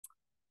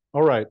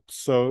All right,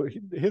 so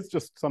here's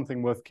just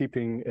something worth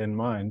keeping in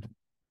mind.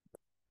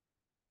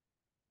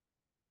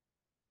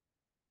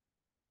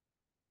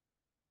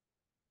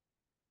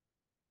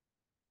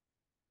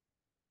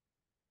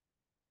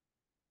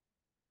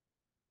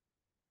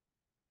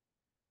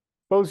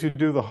 Suppose you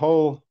do the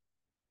whole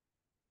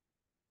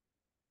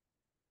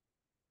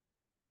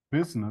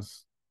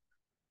business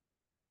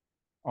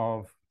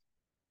of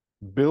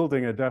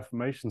building a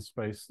deformation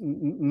space,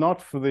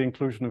 not for the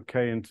inclusion of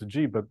K into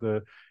G, but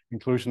the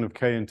inclusion of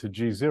K into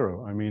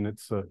G0. I mean,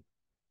 it's a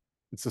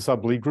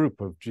sub-Lie group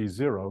of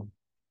G0.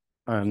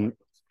 And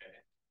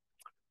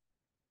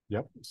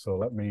yep, so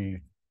let me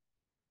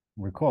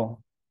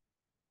recall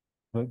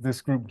that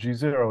this group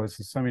G0 is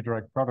a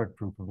semi-direct product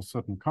group of a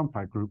certain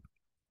compact group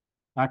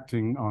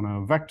acting on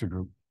a vector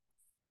group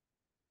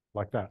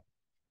like that.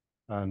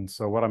 And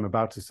so what I'm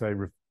about to say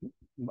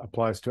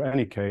applies to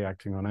any K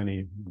acting on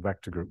any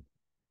vector group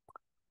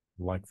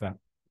like that.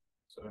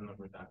 So in the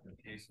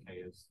reductive case, K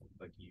is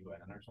like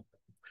UN or something?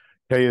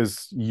 K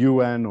is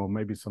UN or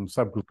maybe some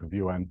subgroup of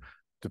UN,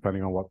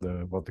 depending on what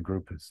the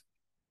group is.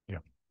 Yeah.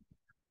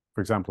 For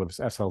example, if it's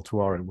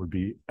SL2R, it would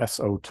be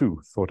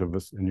SO2, thought of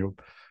as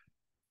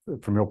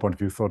from your point of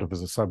view, thought of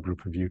as a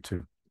subgroup of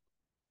U2.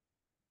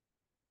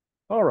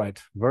 All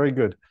right, very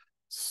good.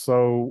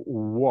 So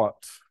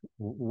what?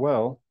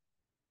 Well,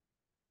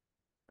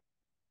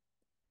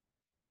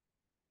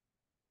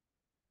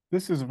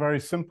 this is a very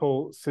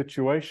simple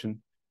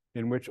situation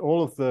in which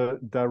all of the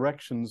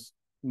directions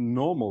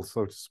normal,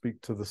 so to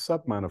speak, to the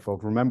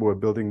submanifold. Remember, we're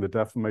building the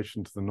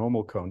deformation to the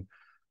normal cone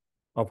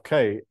of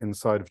K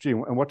inside of G.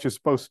 And what you're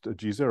supposed to,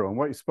 G0, and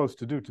what you're supposed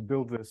to do to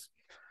build this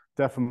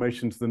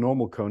deformation to the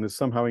normal cone is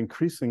somehow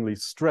increasingly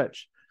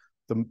stretch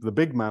the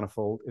big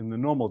manifold in the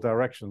normal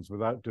directions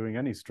without doing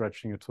any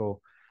stretching at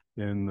all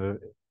in the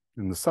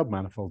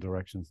submanifold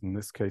directions, in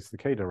this case, the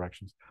K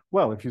directions.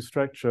 Well, if you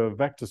stretch a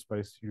vector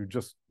space, you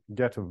just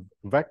get a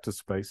vector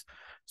space.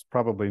 It's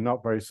probably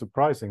not very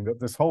surprising that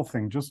this whole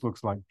thing just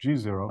looks like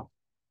G0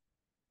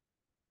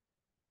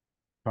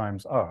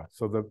 times R.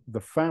 So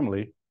the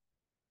family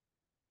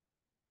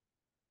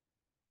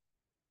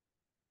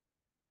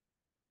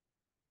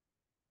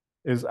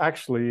is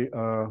actually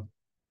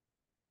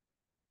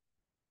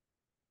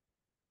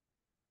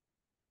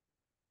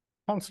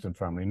constant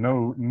family.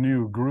 No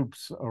new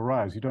groups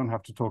arise. You don't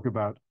have to talk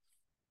about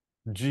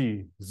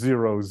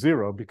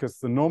G00 because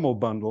the normal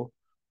bundle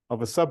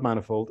of a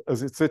submanifold,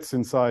 as it sits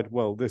inside,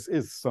 well, this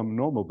is some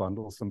normal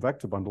bundle, some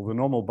vector bundle. The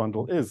normal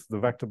bundle is the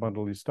vector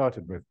bundle you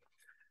started with.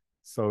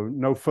 So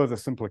no further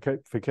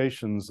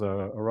simplifications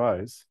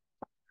arise.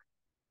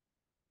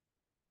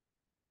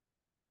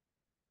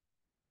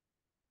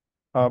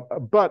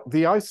 But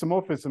the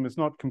isomorphism is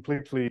not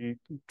completely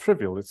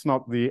trivial. It's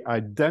not the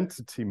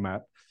identity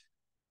map.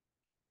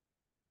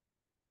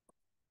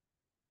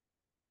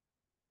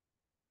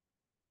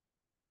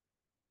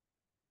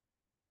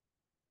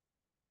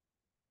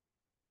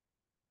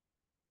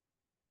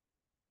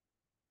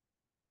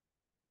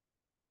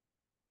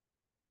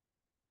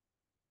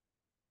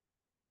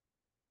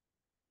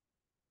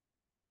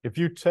 If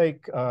you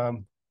take a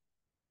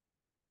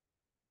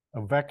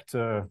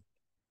vector,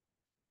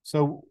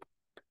 so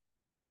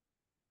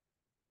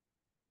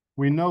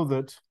we know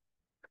that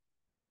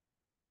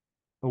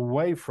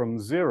away from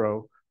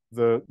zero,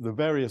 the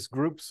various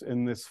groups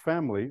in this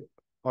family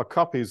are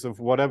copies of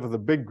whatever the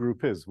big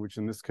group is, which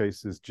in this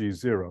case is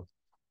G0.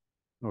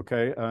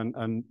 Okay,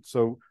 and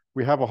so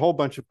we have a whole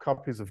bunch of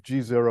copies of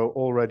G0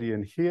 already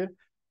in here,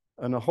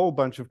 and a whole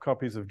bunch of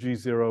copies of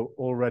G0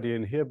 already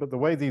in here. But the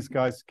way these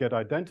guys get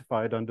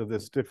identified under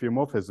this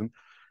diffeomorphism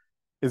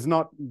is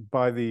not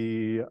by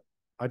the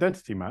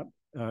identity map.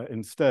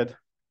 Instead,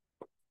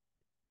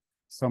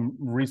 some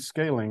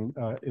rescaling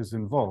is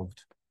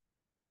involved.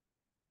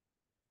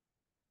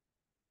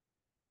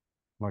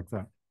 Like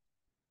that.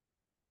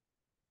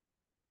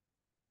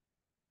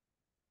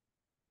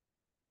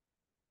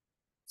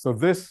 So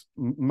this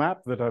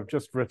map that I've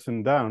just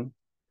written down,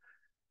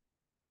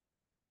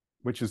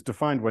 which is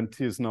defined when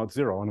T is not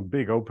zero on a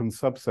big open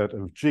subset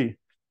of G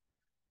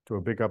to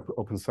a big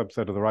open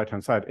subset of the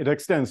right-hand side, it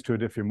extends to a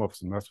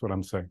diffeomorphism. That's what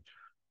I'm saying.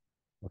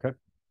 Okay.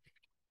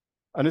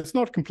 And it's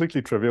not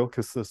completely trivial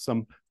because there's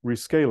some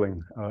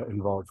rescaling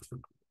involved.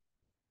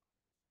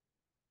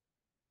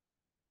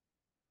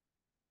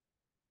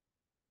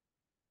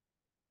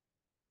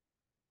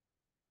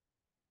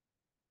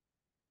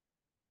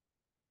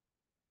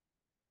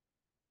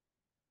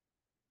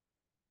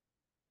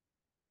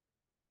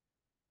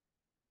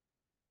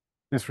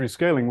 This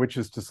rescaling, which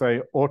is to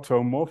say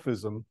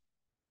automorphism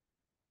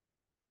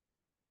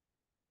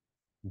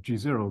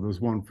G0,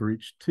 there's one for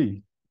each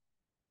T,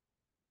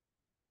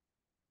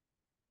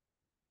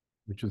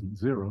 which isn't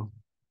zero.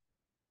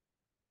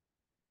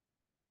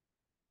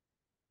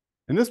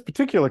 In this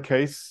particular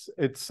case,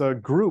 it's a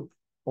group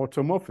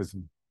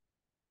automorphism.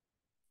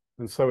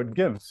 And so it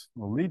gives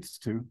or leads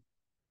to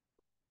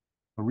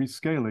a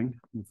rescaling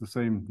with the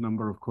same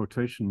number of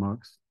quotation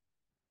marks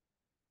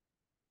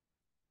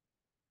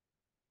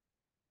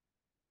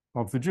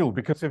of the dual,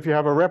 because if you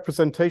have a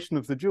representation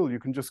of the dual, you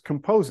can just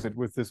compose it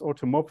with this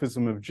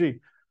automorphism of G,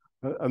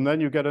 and then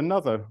you get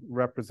another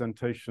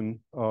representation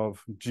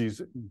of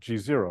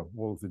G0.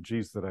 All of the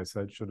G's that I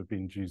said should have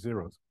been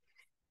G0s.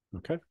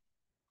 Okay?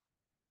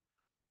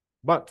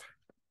 But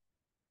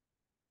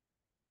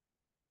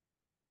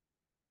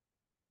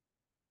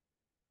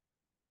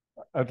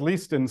at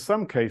least in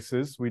some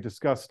cases, we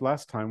discussed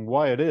last time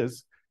why it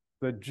is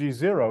that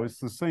G0 is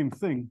the same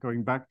thing,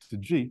 going back to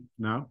G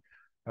now,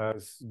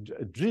 as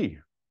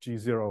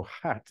G0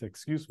 hat,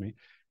 excuse me,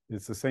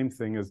 is the same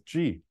thing as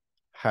G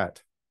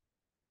hat.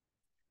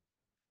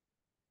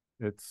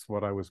 It's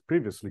what I was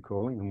previously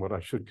calling, and what I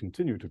should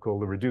continue to call,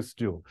 the reduced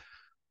dual.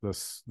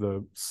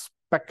 The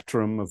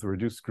spectrum of the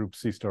reduced group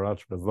C-star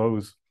algebra,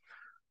 those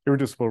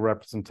irreducible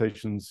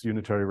representations,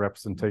 unitary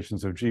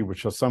representations of G,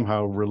 which are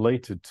somehow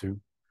related to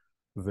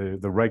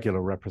the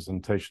regular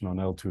representation on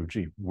L2 of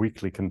G,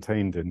 weakly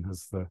contained in,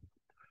 as the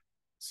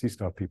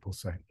C-star people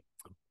say.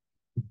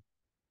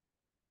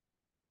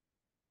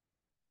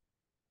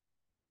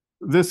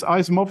 This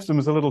isomorphism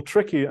is a little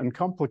tricky and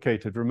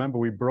complicated. Remember,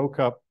 we broke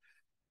up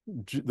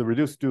the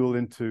reduced dual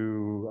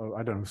into,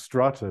 I don't know,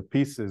 strata,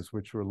 pieces,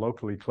 which were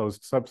locally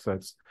closed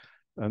subsets.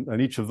 And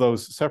each of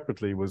those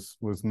separately was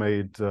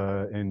made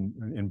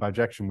in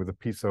bijection with a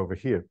piece over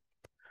here.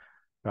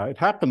 It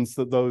happens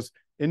that those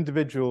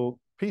individual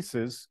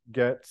pieces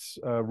get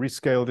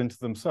rescaled into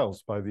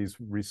themselves by these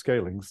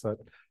rescalings. That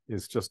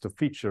is just a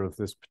feature of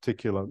this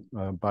particular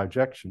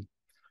bijection.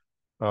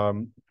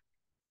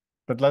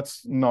 But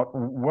let's not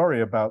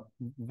worry about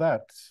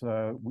that.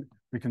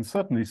 We can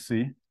certainly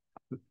say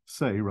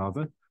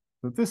that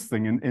this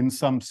thing, in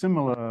some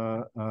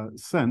similar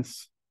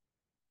sense,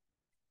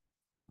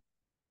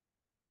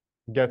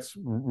 gets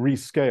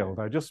rescaled.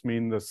 I just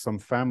mean there's some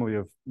family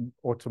of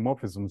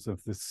automorphisms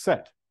of this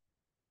set.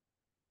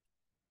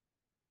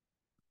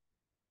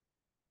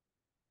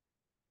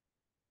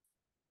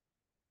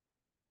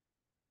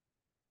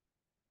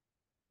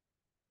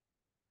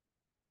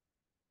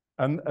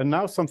 And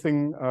now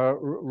something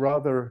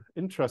rather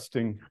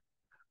interesting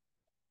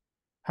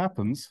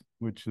happens,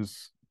 which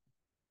is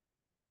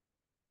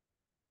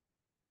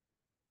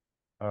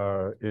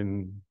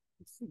in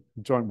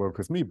joint work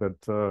with me, but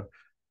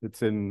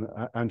it's in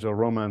Angel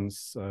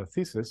Roman's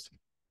thesis.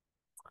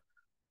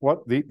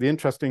 What the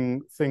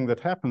interesting thing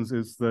that happens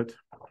is that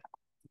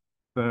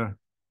the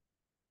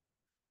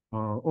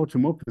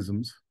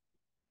automorphisms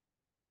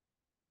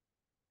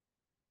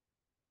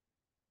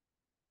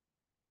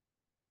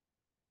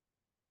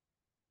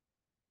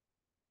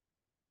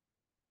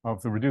of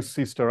the reduced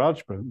C-star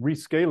algebra,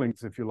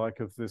 rescalings, if you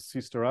like, of this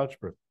C-star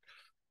algebra.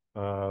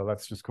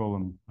 Let's just call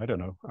them, I don't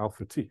know,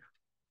 alpha T.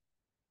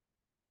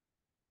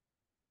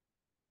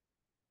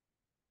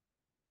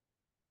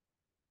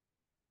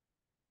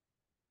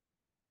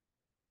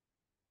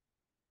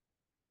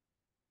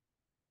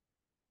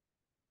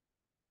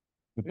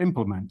 That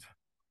implement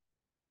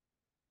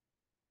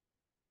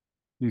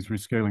these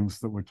rescalings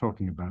that we're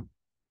talking about.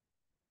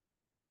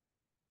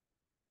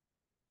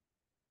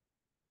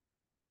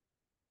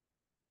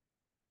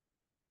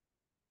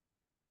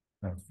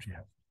 That's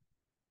GF.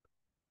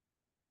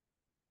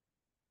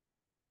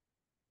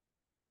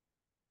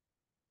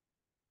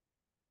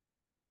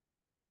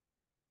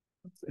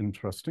 That's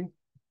interesting.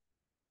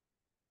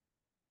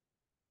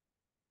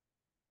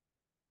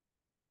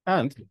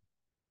 And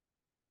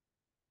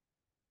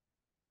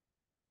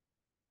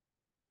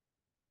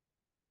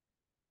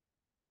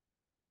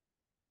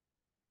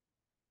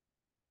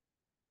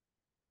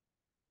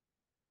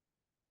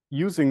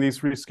using these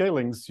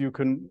rescalings, you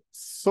can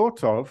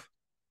sort of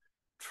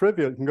you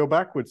can go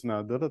backwards now.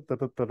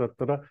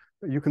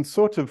 You can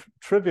sort of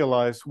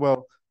trivialize,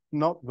 well,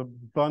 not the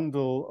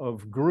bundle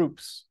of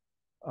groups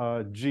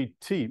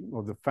GT,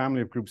 or the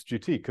family of groups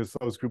GT, because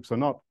those groups are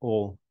not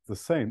all the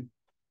same,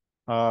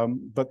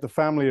 but the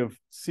family of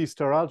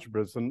C-star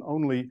algebras, and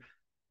only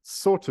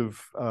sort of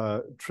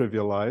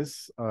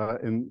trivialize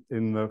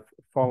in the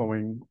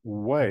following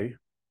way.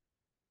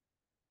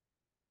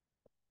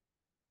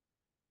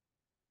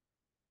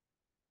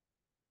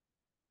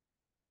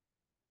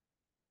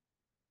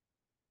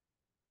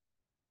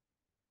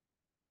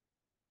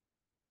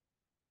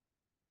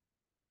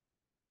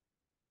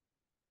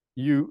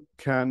 You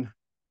can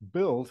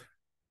build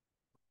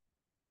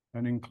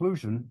an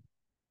inclusion,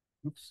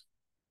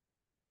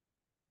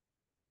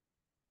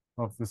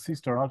 of the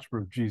C-star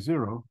algebra of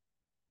G0.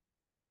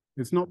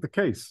 It's not the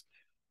case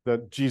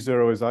that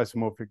G0 is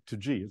isomorphic to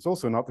G. It's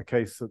also not the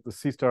case that the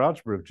C-star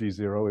algebra of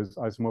G0 is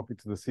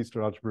isomorphic to the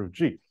C-star algebra of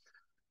G.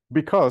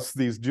 Because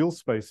these dual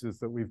spaces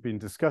that we've been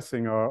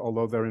discussing are,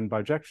 although they're in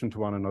bijection to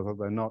one another,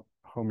 they're not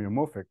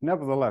homeomorphic.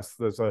 Nevertheless,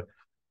 there's a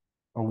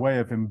way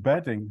of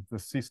embedding the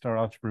C-star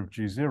algebra of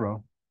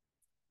G0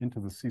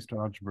 into the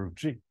C-star algebra of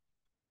G.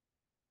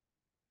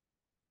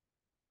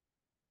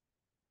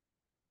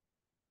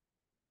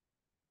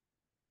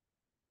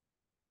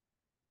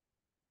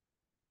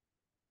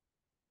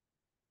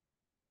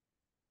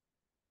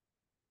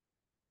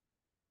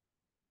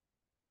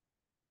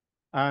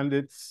 And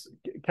it's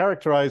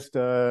characterized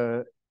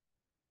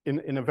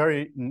in a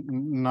very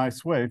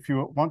nice way, if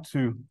you want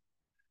to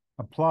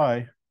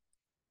apply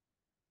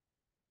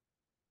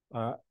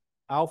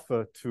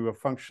alpha to a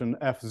function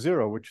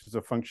f0, which is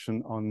a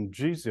function on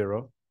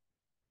g0,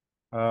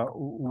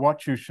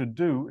 what you should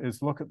do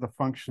is look at the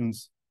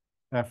functions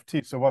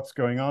ft. So what's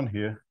going on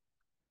here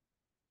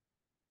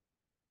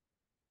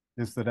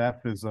is that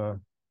f is a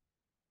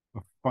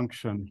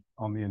function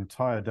on the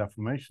entire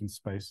deformation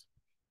space.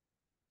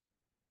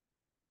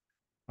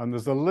 And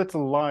there's a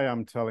little lie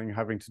I'm telling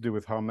having to do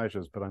with how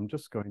measures, but I'm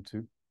just going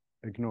to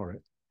ignore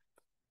it.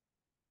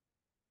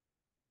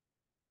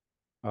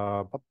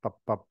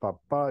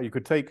 You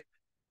could take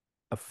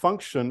a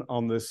function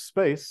on this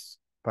space,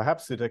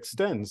 perhaps it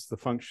extends the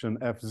function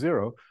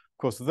f0. Of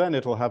course, then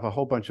it'll have a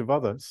whole bunch of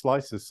other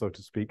slices, so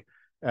to speak,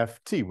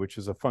 ft, which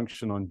is a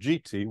function on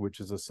gt, which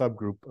is a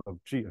subgroup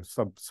of g, a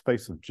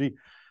subspace of g.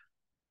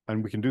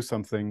 And we can do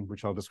something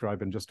which I'll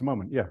describe in just a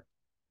moment. Yeah.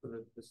 So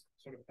this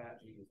sort of fat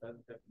g, is that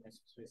the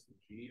definition space of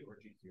g or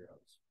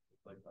g0s?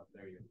 Like up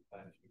there, you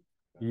have fat g.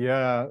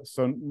 Yeah.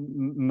 So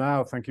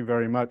now, thank you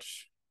very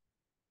much.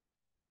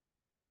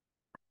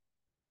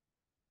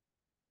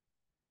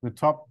 The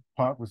top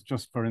part was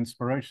just for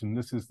inspiration.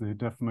 This is the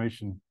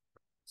deformation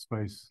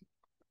space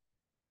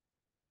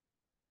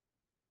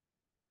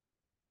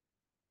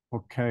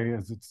for K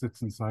as it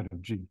sits inside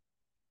of G.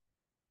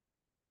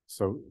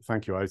 So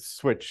thank you. I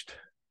switched.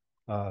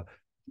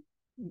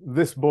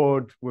 This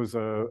board was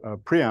a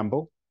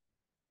preamble.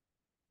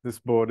 This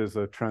board is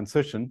a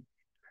transition.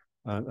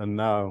 And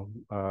now,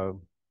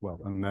 well,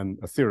 and then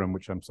a theorem,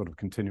 which I'm sort of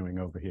continuing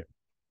over here.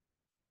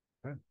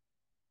 Okay.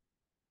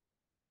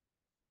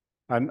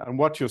 And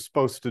what you're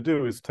supposed to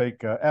do is take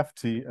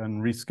ft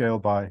and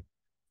rescale by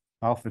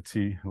alpha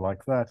t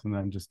like that, and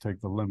then just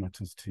take the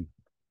limit as t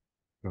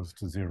goes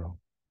to 0.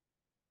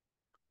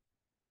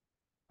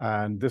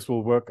 And this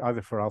will work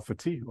either for alpha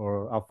t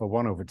or alpha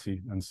 1 over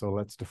t. And so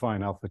let's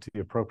define alpha t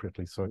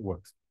appropriately so it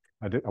works.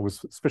 I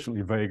was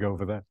sufficiently vague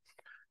over that,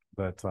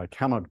 but I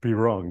cannot be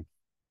wrong.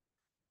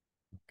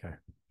 Okay,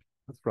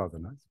 that's rather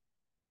nice.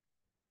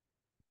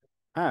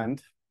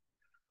 And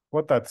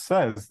what that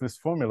says, this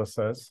formula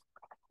says,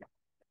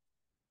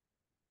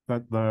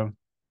 that the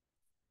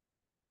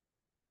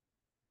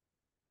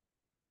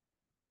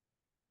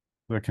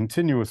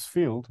continuous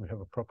field, we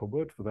have a proper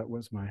word for that.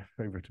 Where's my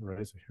favorite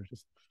eraser? Here it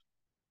is.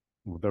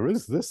 Well, there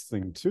is this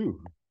thing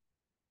too.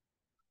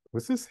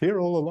 Was this here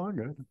all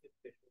along?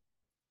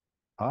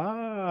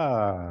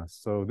 Ah,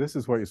 so this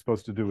is what you're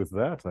supposed to do with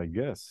that, I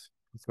guess.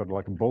 It's got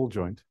like a ball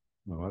joint.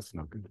 No, that's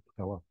not good.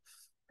 Hello.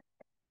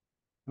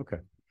 Okay.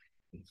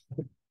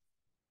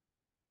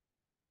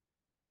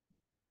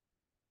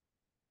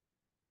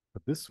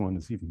 But this one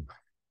is even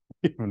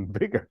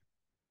bigger.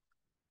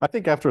 I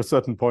think after a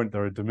certain point,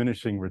 there are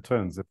diminishing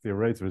returns. If the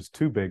eraser is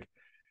too big,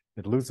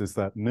 it loses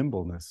that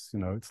nimbleness. You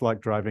know, it's like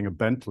driving a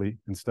Bentley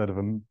instead of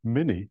a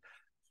Mini.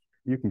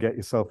 You can get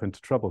yourself into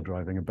trouble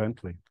driving a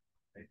Bentley.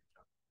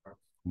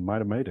 Might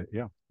have made it,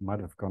 yeah. Might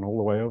have gone all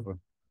the way over,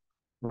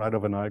 right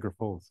over Niagara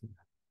Falls.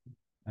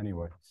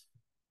 Anyway,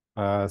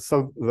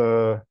 so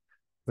the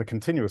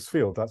continuous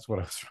field, that's what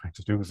I was trying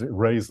to do, was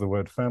erase the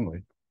word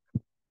family.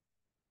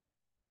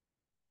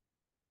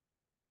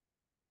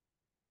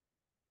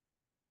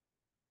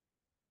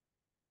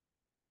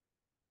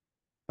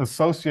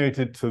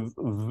 Associated to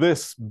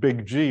this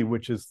big G,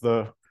 which is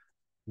the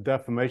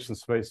deformation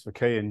space for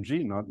K in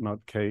G,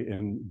 not K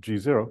in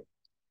G0.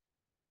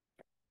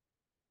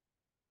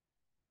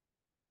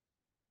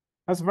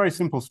 That's a very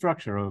simple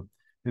structure.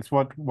 It's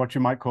what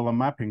you might call a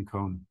mapping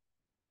cone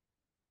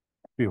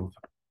field.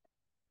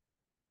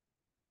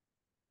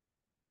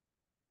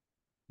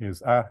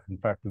 Is in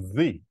fact,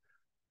 the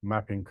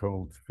mapping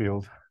cone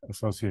field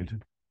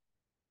associated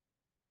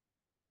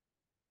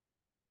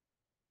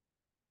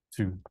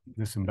to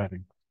this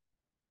embedding.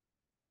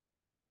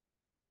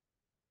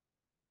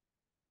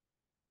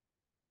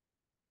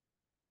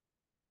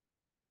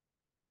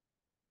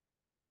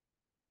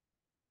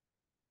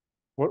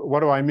 What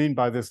do I mean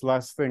by this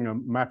last thing, a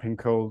mapping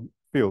cone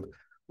field?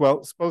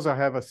 Well, suppose I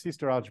have a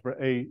C-star algebra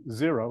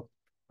A0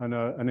 and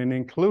an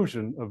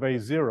inclusion of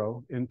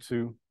A0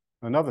 into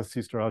another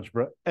C-star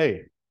algebra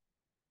A.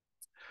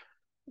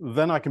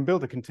 Then I can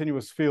build a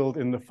continuous field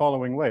in the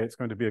following way. It's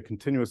going to be a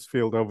continuous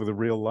field over the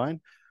real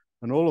line.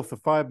 And all of the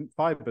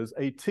fibers,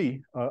 AT,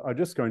 are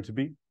just going to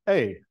be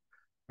A,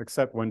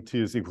 except when t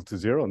is equal to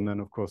 0. And then,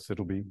 of course,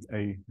 it'll be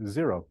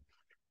A0.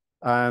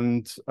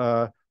 And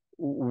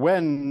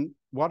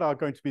what are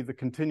going to be the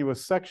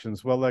continuous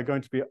sections? Well, they're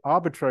going to be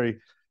arbitrary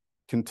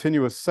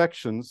continuous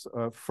sections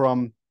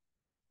from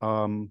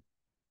the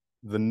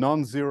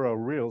non-zero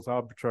reals,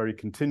 arbitrary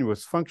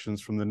continuous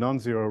functions from the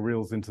non-zero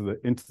reals into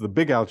the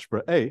big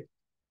algebra A,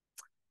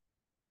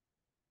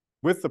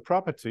 with the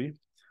property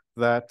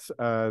that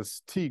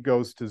as t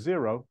goes to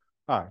 0,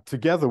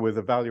 together with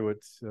a value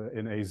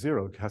in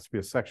A0, it has to be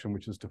a section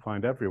which is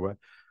defined everywhere.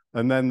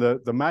 And then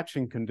the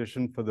matching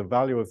condition for the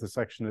value of the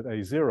section at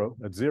A0,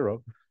 at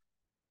 0,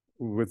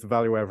 with the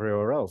value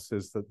everywhere else,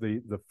 is that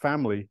the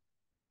family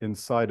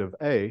inside of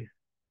A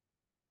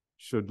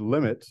should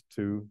limit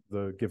to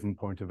the given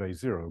point of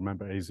A0.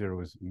 Remember,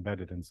 A0 is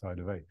embedded inside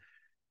of A.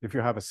 If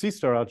you have a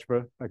C-star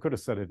algebra, I could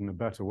have said it in a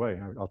better way.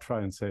 I'll try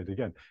and say it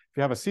again. If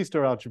you have a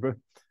C-star algebra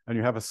and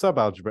you have a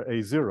subalgebra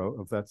A0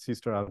 of that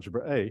C-star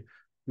algebra A,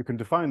 you can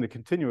define the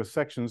continuous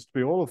sections to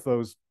be all of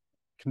those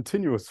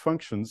continuous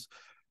functions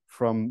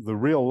from the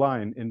real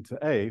line into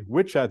A,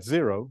 which at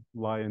 0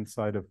 lie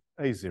inside of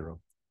A0.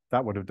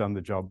 That would have done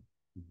the job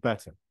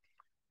better.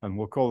 And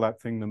we'll call that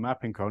thing the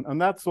mapping cone.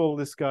 And that's all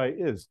this guy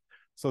is.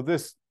 So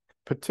this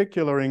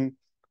particular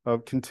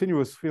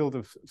continuous field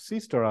of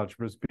C-star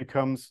algebras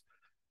becomes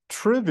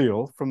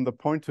trivial from the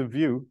point of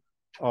view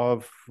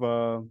of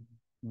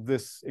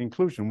this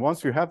inclusion.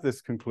 Once you have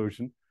this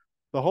conclusion,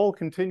 the whole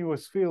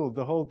continuous field,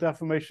 the whole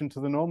deformation to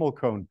the normal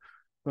cone,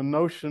 the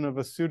notion of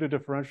a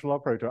pseudo-differential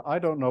operator, I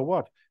don't know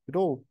what, it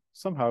all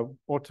somehow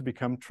ought to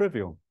become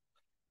trivial.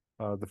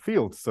 The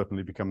field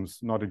certainly becomes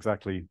not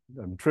exactly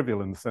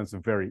trivial in the sense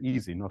of very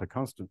easy, not a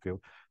constant field.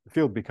 The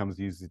field becomes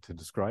easy to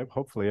describe.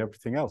 Hopefully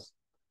everything else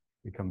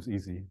becomes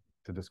easy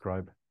to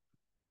describe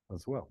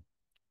as well.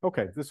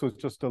 Okay, this was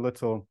just a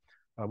little,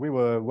 we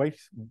were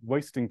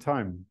wasting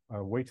time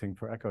waiting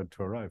for Echo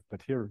to arrive,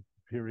 but here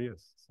he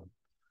is. So,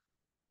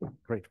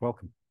 great,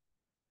 welcome.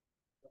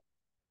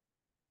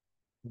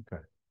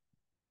 Okay.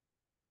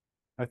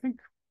 I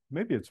think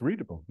maybe it's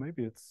readable.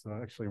 Maybe it's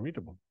actually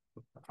readable.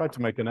 I tried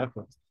to make an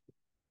effort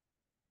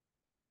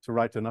to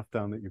write enough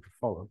down that you could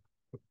follow.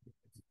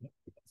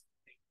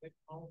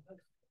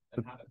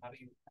 And how do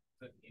you,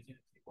 is it easy to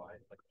see why?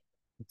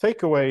 The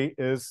takeaway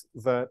is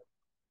that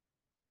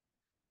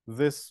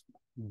this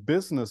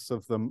business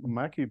of the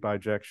Mackey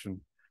bijection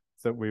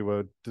that we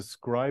were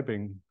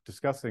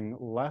discussing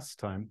last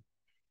time,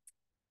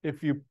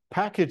 if you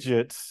package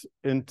it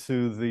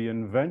into the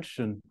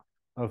invention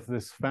of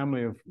this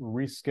family of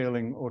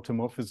rescaling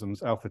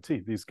automorphisms alpha t,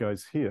 these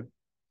guys here,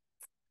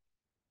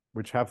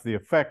 which have the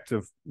effect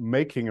of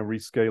making a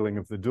rescaling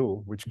of the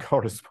dual, which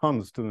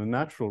corresponds to the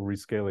natural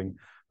rescaling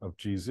of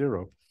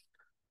G0.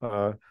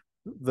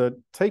 The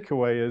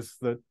takeaway is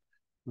that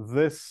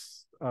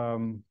this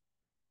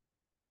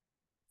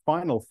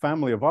final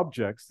family of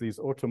objects, these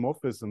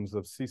automorphisms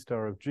of C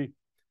star of G,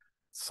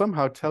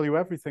 somehow tell you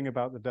everything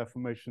about the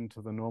deformation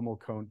to the normal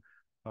cone.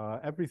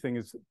 Everything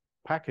is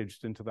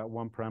packaged into that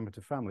one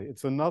parameter family.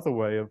 It's another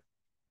way of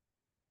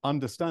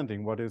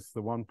understanding what is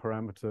the one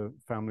parameter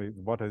family,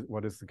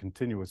 what is the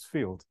continuous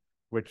field,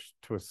 which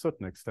to a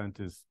certain extent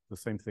is the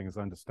same thing as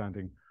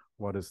understanding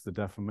what is the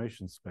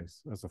deformation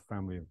space as a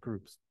family of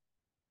groups.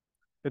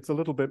 It's a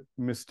little bit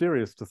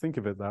mysterious to think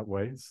of it that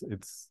way.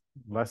 It's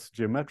less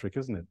geometric,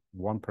 isn't it?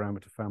 One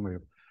parameter family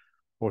of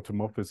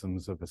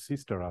automorphisms of a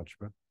C-star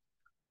algebra.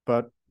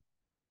 But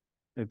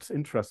it's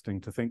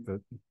interesting to think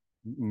that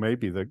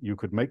maybe that you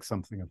could make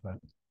something of that.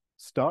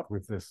 Start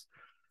with this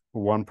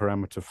one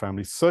parameter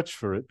family, search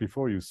for it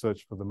before you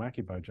search for the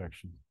Mackey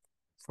bijection,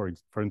 for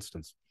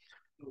instance.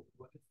 So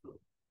what is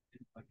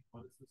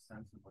the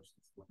sense in which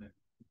this limit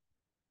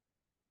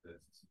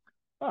exists?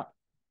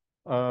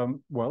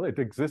 Well, it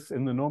exists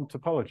in the norm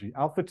topology.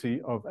 Alpha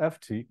t of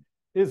ft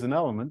is an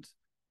element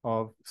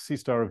of C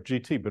star of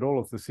GT, but all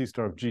of the C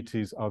star of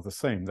GTs are the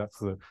same. That's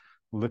the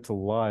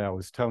little lie I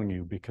was telling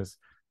you, because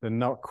they're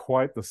not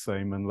quite the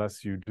same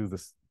unless you do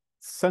this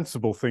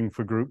sensible thing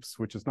for groups,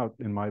 which is not,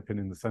 in my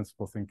opinion, the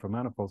sensible thing for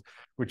manifolds,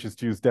 which is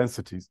to use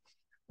densities,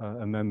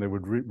 and then they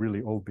would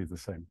really all be the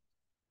same.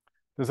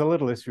 There's a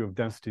little issue of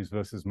densities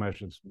versus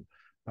measures,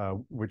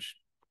 which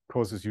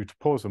causes you to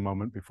pause a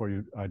moment before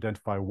you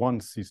identify one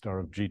C star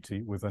of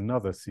GT with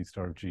another C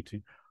star of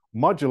GT.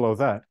 Modulo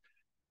that,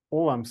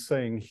 all I'm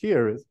saying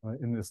here is,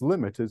 in this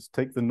limit is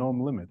take the norm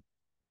limit.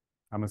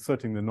 I'm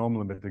asserting the norm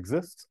limit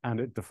exists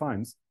and it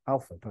defines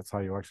alpha. That's how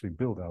you actually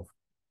build alpha.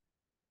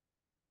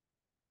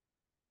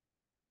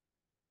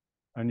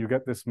 And you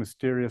get this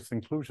mysterious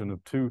inclusion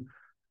of two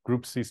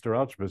group C star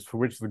algebras for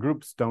which the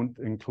groups don't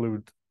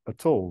include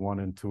at all one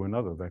into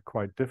another. They're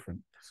quite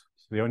different.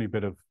 So the only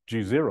bit of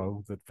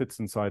G0 that fits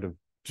inside of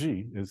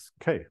G is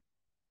K.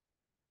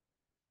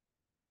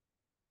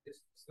 Is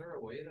there a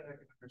way that I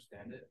can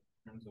understand it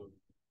in terms of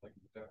like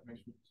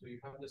definition? So you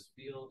have this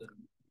field, and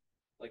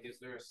like, is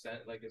there a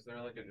set? Like, is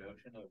there like a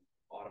notion of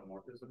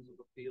automorphisms of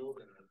a field,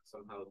 and then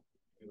somehow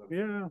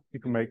you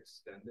can make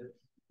extend it?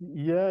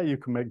 Yeah, you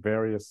can make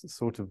various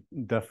sort of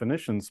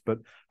definitions, but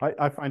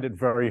I find it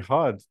very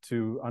hard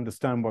to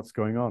understand what's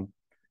going on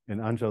in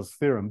Angel's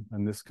theorem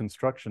and this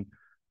construction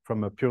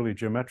from a purely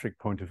geometric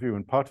point of view.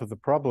 And part of the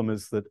problem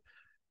is that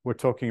we're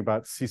talking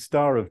about C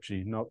star of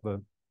G, not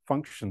the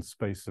function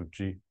space of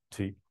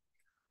GT.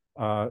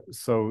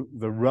 So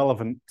the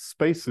relevant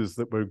spaces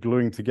that we're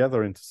gluing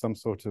together into some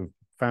sort of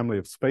family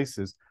of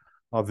spaces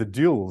are the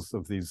duals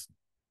of these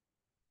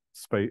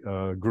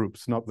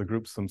groups, not the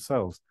groups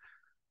themselves.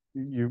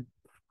 You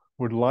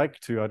would like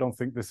to, I don't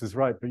think this is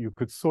right, but you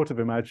could sort of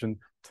imagine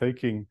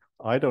taking,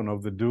 I don't know,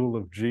 the dual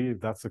of G,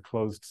 that's a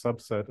closed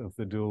subset of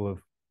the dual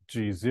of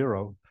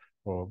G0,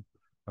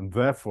 and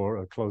therefore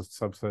a closed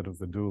subset of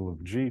the dual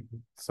of G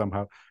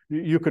somehow.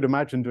 You could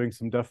imagine doing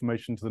some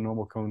deformation to the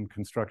normal cone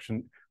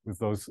construction with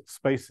those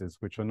spaces,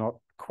 which are not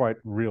quite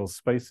real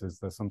spaces.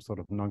 They're some sort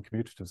of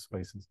non-commutative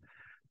spaces.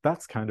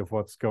 That's kind of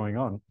what's going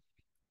on,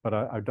 but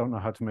I don't know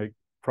how to make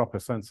proper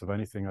sense of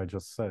anything I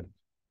just said.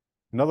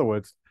 In other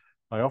words,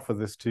 I offer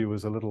this to you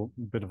as a little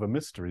bit of a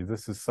mystery.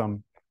 This is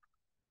some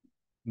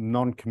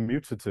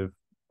non-commutative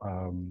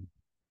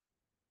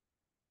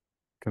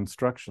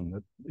construction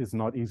that is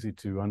not easy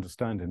to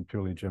understand in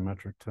purely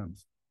geometric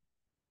terms.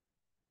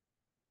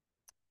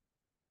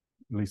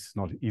 At least it's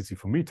not easy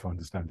for me to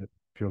understand it in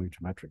purely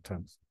geometric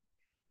terms.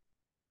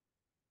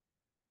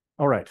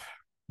 All right,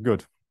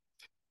 good.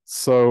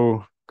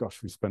 So,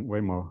 gosh, we spent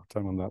way more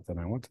time on that than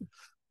I wanted.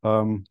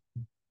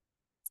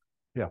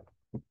 Yeah.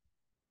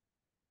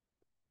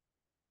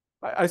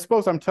 I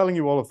suppose I'm telling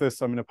you all of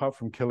this, I mean, apart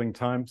from killing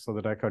time so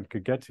that I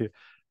could get here,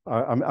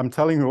 I'm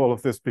telling you all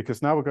of this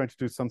because now we're going to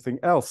do something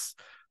else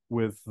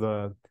with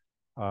the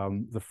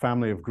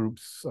family of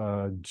groups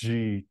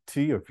GT,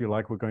 if you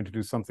like. We're going to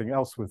do something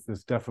else with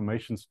this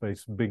deformation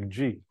space, big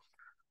G.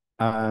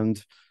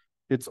 And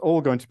it's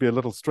all going to be a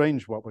little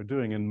strange what we're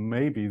doing, and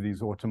maybe these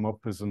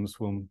automorphisms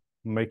will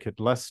make it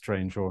less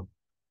strange, or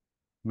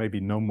maybe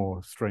no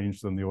more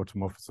strange than the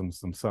automorphisms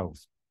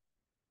themselves.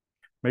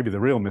 Maybe the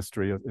real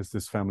mystery is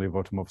this family of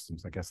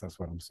automorphisms. I guess that's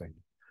what I'm saying.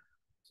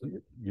 So,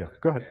 yeah,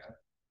 go ahead. Okay.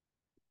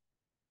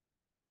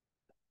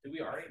 Do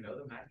we already know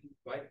the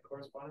Mackey-White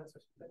correspondence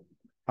or something?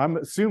 I'm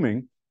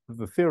assuming that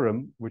the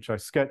theorem, which I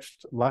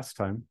sketched last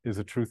time, is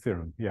a true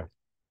theorem. Yeah.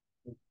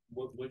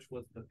 Which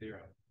was the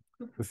theorem?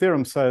 The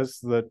theorem says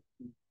that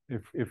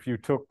if you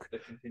took the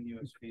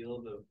continuous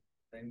field of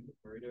things with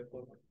Pareto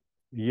equivalent.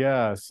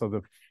 Yeah, so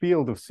the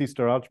field of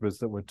C-star algebras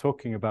that we're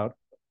talking about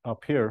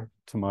up here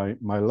to my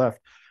left,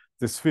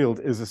 this field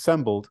is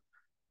assembled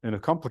in a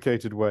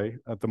complicated way,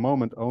 at the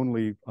moment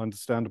only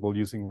understandable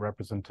using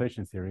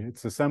representation theory.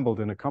 It's assembled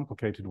in a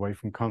complicated way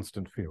from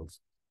constant fields.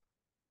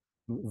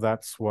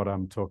 That's what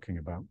I'm talking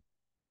about.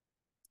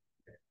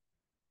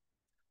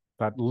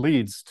 That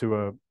leads to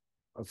a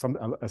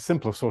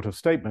simpler sort of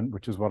statement,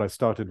 which is what I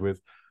started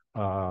with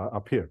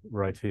up here,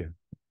 right here.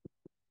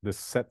 This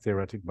set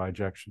theoretic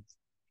bijection.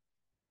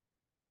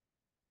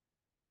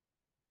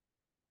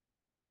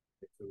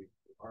 So we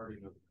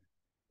already know the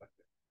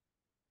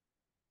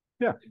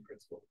Yeah. in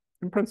principle.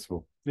 In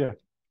principle, yeah.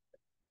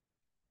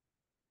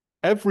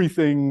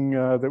 Everything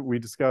that we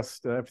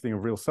discussed, everything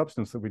of real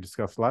substance that we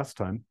discussed last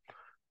time,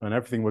 and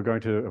everything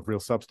of real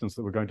substance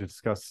that we're going to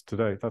discuss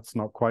today, that's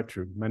not quite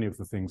true. Many of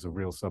the things of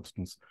real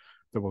substance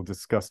that we'll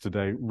discuss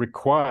today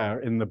require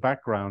in the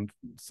background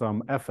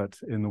some effort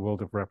in the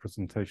world of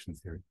representation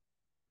theory,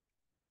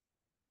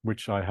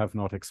 which I have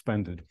not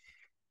expended.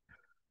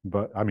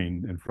 But I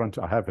mean,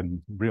 I have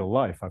in real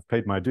life. I've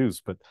paid my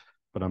dues, but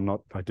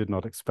I did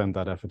not expend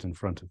that effort in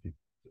front of you.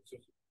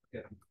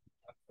 Yeah,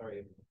 I'm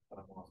sorry,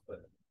 I'm lost,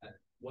 but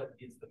what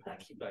is the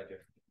Mackey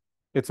bijection?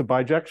 It's a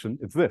bijection.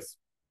 It's this.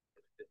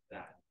 It's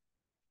that.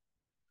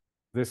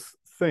 This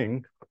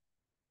thing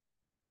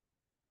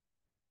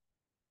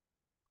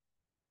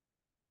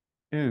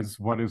is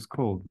what is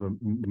called the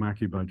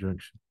Mackey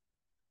bijection.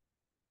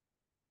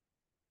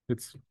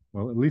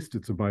 Well, at least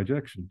it's a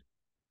bijection.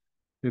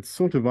 It's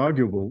sort of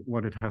arguable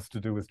what it has to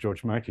do with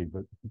George Mackey,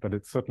 but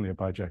it's certainly a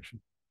bijection.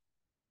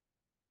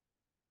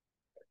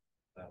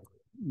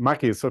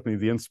 Mackey is certainly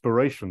the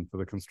inspiration for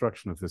the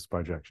construction of this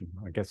bijection.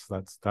 I guess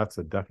that's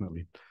a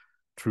definitely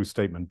true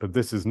statement, but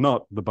this is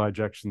not the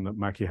bijection that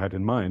Mackey had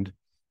in mind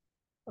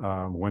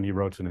when he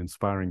wrote an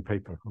inspiring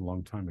paper a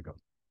long time ago.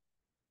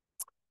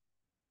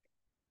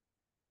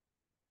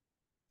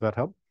 Does that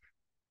help?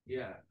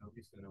 Yeah, at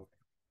least I know.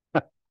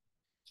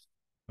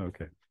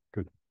 Okay,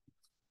 good.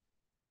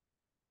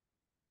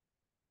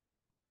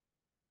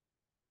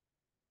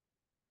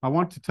 I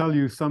want to tell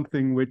you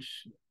something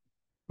which,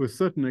 to a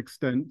certain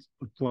extent,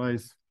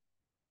 applies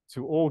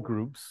to all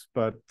groups,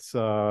 but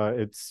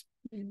it's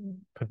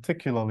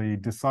particularly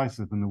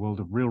decisive in the world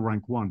of real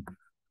rank 1,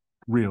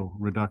 real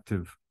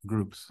reductive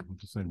groups,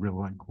 to say real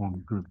rank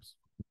 1 groups.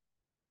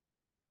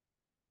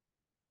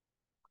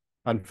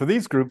 And for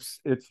these groups,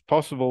 it's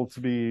possible to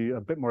be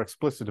a bit more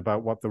explicit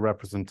about what the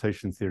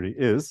representation theory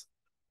is.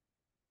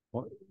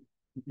 Well,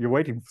 you're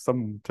waiting for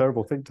some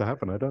terrible thing to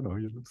happen. I don't know.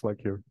 It looks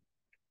like you're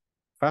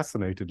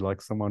fascinated,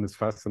 like someone is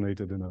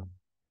fascinated in a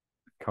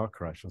car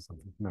crash or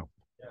something. No.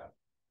 Yeah.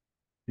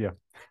 Yeah.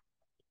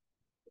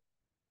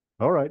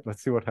 All right,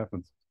 let's see what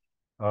happens.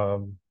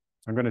 I'm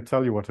going to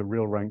tell you what a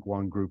real rank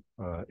 1 group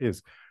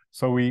is.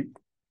 So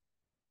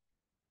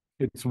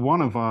it's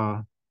one of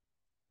our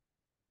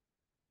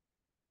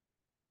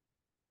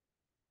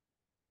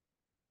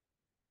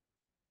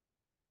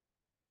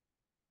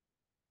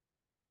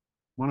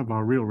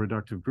real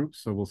reductive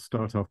groups. So we'll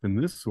start off in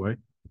this way.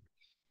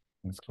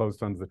 It's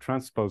closed under the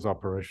transpose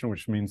operation,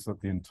 which means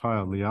that the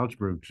entire Lie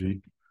algebra of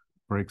G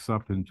breaks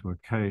up into a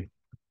K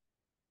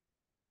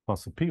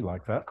plus a P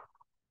like that.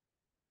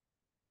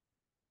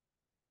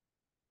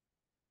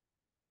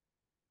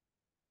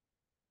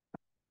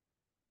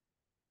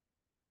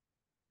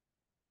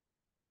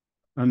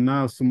 And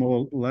now some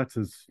more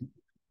letters.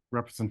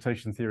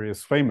 Representation theory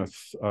is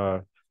famous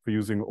for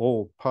using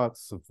all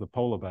parts of the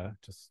polar bear,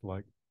 just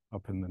like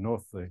up in the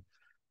north, they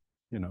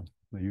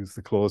use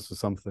the claws for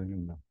something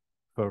and the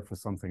fur for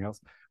something else.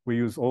 We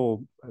use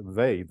all,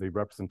 the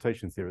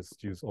representation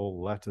theorists, use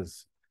all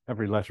letters.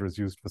 Every letter is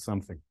used for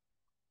something.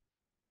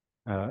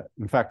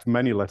 In fact,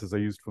 many letters are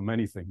used for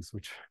many things,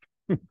 which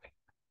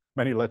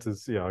many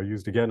letters are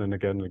used again and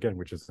again and again,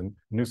 which is a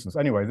nuisance.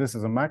 Anyway, this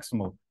is a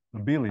maximal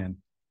abelian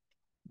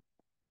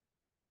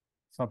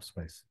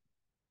subspace.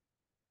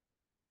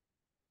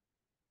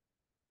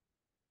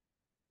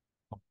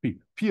 P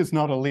is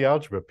not a Lie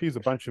algebra. P is a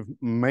bunch of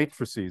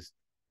matrices.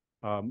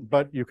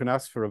 But you can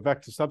ask for a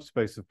vector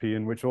subspace of P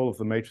in which all of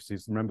the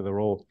matrices, remember they're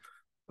all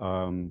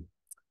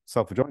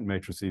self-adjoint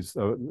matrices,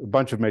 a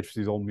bunch of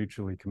matrices all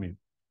mutually commute.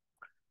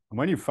 And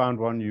when you've found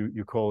one,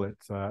 you call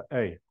it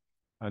A.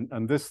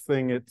 And this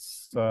thing,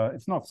 it's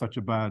not such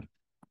a bad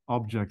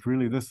object,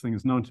 really. This thing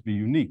is known to be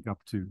unique up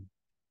to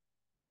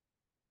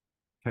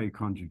K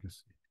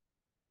conjugacy.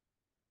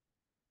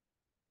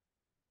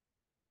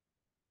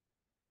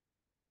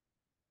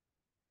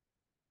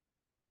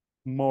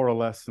 More or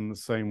less in the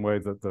same way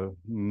that the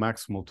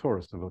maximal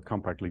torus of a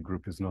compact Lie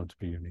group is known to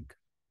be unique.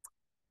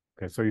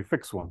 Okay, so you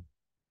fix one.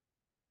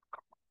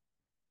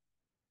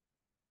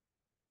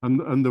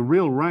 And the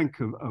real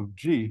rank of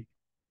G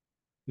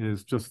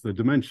is just the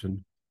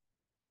dimension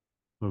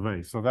of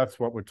A. So that's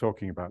what we're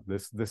talking about.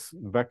 This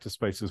vector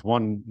space is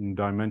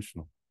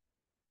one-dimensional.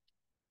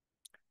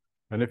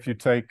 And if you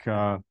take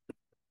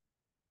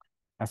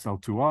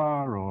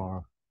SL2R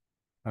or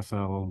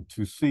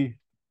SL2C,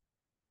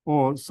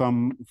 or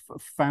some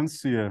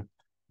fancier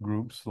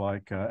groups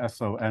like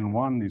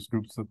SON1, these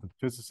groups that the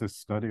physicists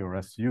study, or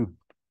SUN1.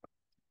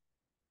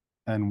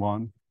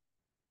 Don't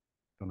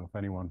know if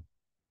anyone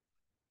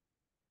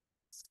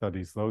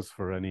studies those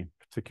for any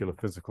particular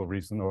physical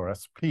reason, or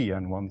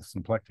SPN1, the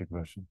symplectic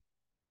version.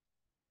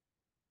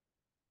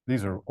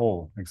 These are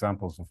all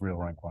examples of real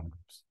rank 1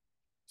 groups.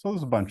 So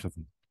there's a bunch of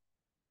them.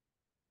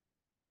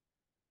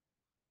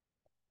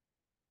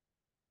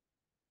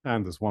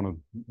 And there's one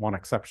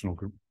exceptional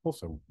group,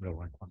 also real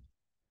rank 1.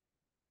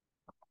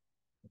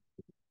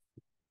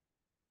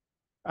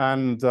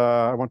 And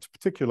I want to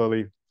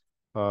particularly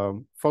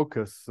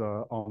focus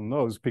on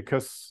those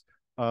because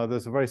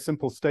there's a very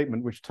simple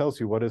statement which tells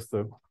you what is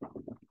the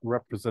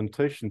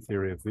representation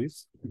theory of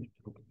these.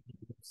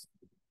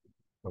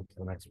 Go to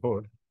the next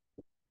board.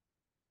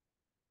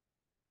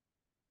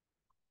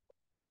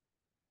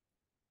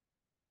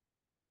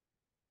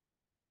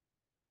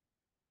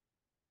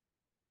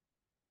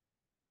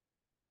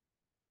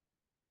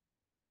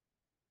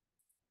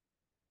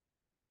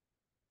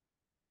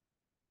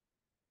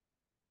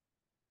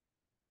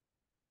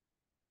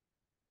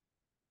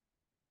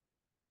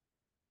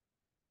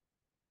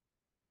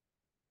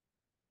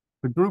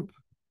 The group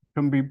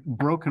can be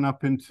broken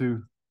up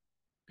into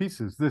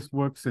pieces. This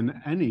works in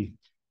any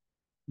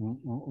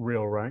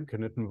real rank,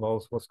 and it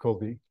involves what's called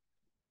the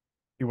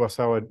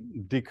Iwasawa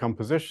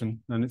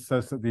decomposition. And it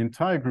says that the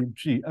entire group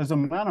G as a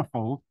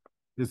manifold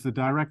is the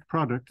direct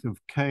product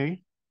of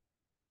K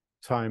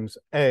times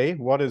A.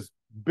 What is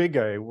big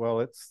A?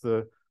 Well, it's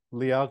the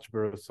Lie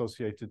algebra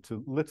associated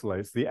to little a.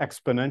 It's the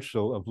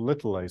exponential of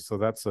little a. So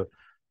that's a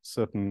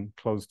certain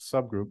closed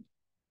subgroup.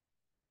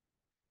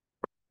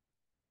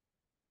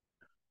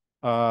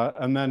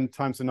 And then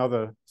times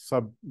another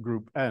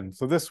subgroup N.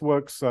 So this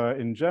works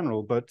in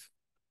general, but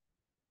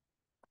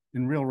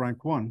in real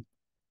rank 1,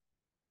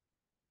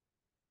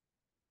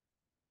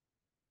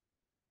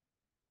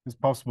 it's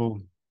possible,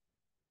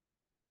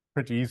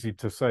 pretty easy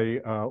to say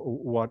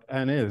what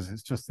N is.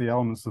 It's just the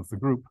elements of the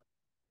group.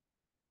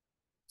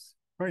 It's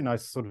a very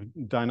nice sort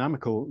of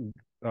dynamical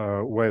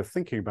way of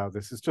thinking about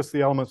this. It's just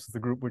the elements of the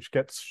group which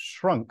gets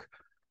shrunk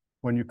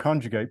when you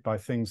conjugate by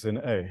things in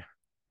A.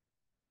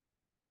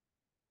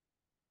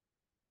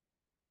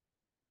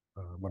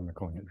 What am I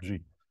calling it? G.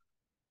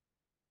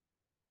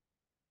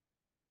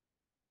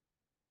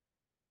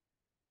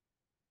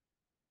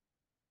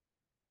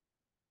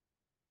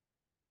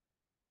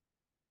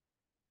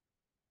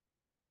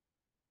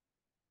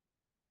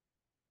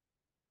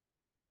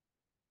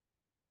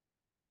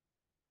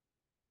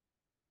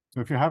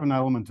 So if you have an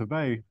element of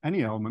A,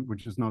 any element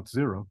which is not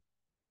 0,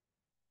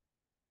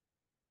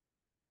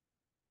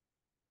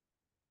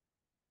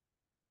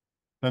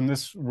 then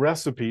this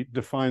recipe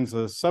defines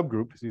a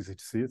subgroup. It's easy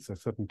to see. It's a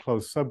certain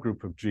closed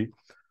subgroup of G.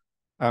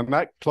 And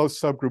that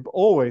closed subgroup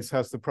always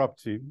has the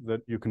property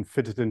that you can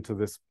fit it into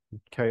this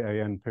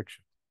KAN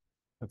picture.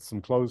 That's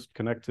some closed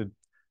connected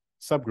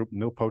subgroup,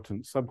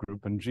 nilpotent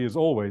subgroup, and G is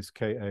always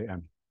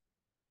KAN.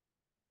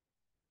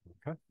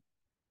 Okay.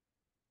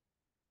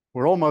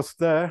 We're almost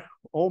there,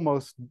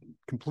 almost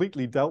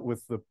completely dealt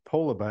with the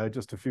polar bear,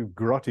 just a few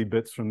grotty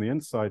bits from the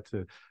inside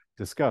to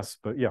discuss,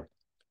 but yeah.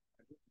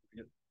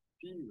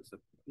 P is a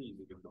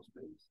vector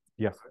space.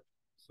 Yes. Right?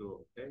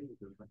 So A is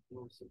the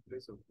vector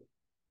space of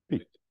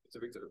P. It's a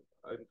vector.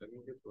 I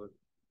didn't get what.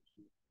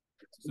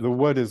 The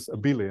word is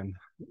abelian.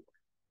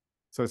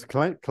 So it's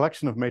a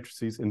collection of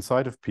matrices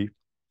inside of P,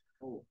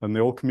 and they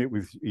all commute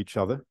with each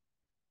other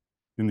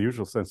in the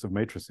usual sense of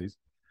matrices.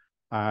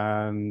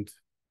 And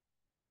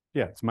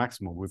yeah, it's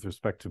maximal with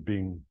respect to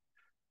being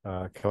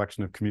a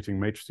collection of commuting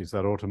matrices.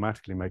 That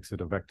automatically makes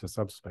it a vector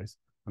subspace.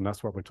 And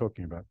that's what we're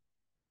talking about.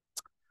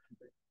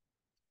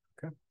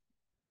 Okay.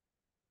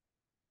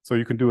 So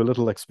you can do a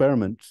little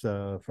experiment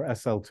for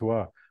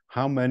SL2R.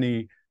 How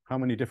many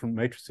different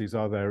matrices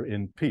are there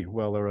in P?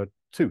 Well, there are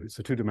two. It's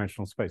a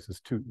two-dimensional space.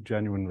 There's two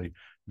genuinely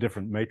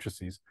different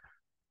matrices.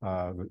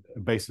 A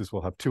basis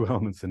will have two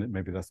elements in it.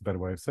 Maybe that's a better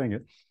way of saying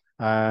it.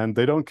 And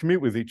they don't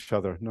commute with each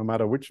other, no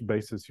matter which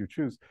basis you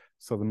choose.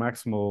 So the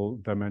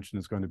maximal dimension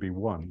is going to be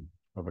 1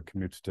 of a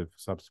commutative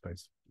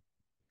subspace.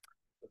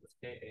 So this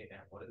KAN,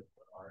 what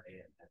are A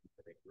and N?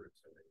 Are they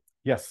groups?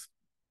 Yes.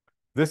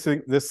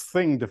 This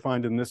thing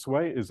defined in this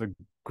way is a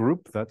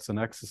group. That's an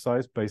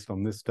exercise based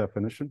on this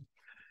definition.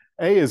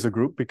 A is a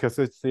group because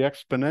it's the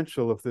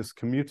exponential of this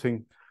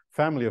commuting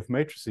family of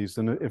matrices.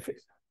 And if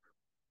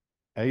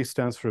A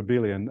stands for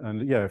abelian,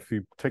 and yeah, if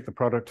you take the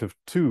product of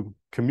two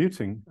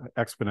commuting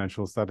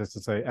exponentials, that is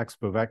to say x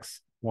of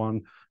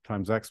x1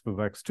 times x of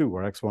x2,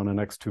 where x1 and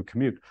x2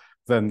 commute,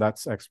 then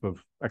that's x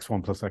of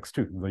x1 plus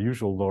x2. The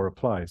usual law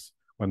applies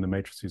when the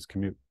matrices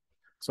commute.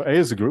 So A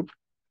is a group.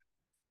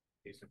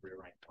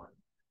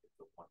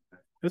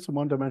 It's a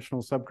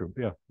one-dimensional subgroup.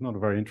 Yeah, not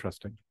very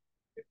interesting.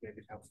 Maybe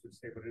it helps to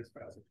say what it is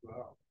for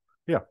SL2R.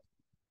 Yeah,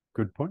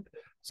 good point.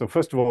 So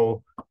first of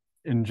all,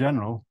 in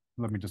general,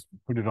 let me just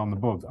put it on the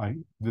board.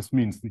 This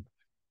means the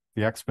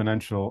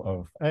exponential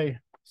of A.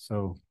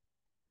 So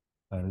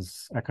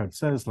as Eckhart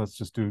says, let's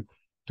just do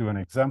an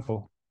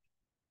example.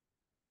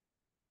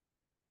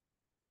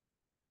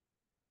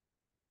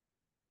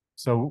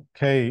 So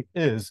K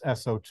is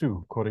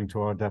SO2 according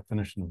to our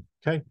definition of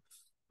K.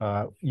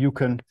 A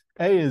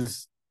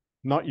is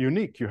not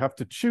unique. You have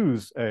to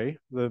choose A.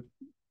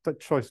 That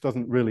choice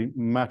doesn't really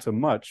matter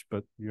much,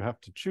 but you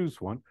have to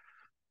choose one.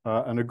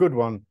 And a good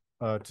one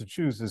to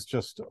choose is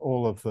just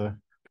all of the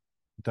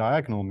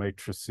diagonal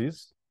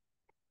matrices,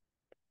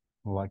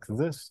 like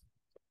this.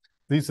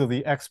 These are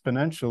the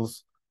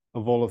exponentials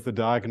of all of the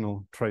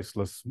diagonal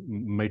traceless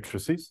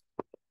matrices.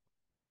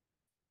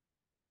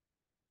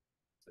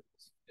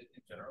 In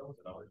general, is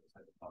it always just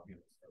like a copy of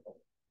the circle?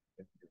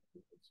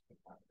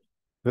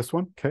 This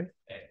one, K?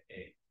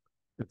 A.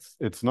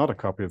 It's not a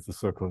copy of the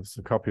circle. It's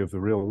a copy of the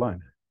real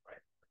line.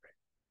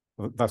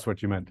 Right. That's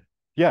what you meant.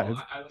 Yeah.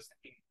 Well, I was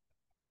thinking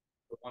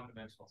the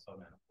one-dimensional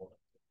submanifold.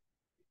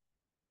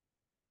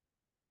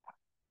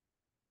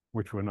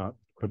 Which we're not.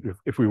 But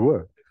if we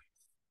were,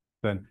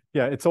 then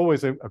yeah, it's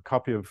always a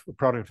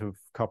product of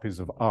copies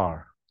of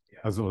R, yeah,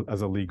 as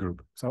a Lie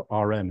group. So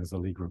Rn is a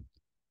Lie group.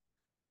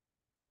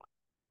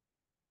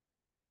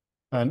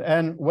 And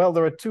N, well,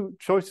 there are two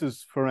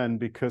choices for N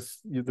because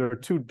there are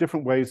two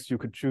different ways you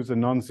could choose a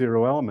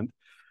non-zero element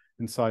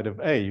inside of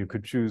A. You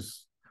could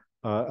choose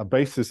a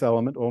basis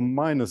element or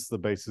minus the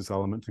basis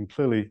element, and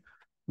clearly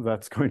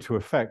that's going to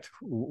affect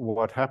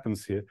what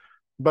happens here.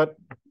 But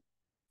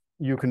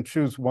you can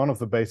choose one of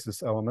the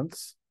basis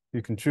elements.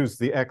 You can choose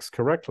the X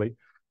correctly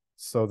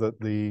so that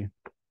the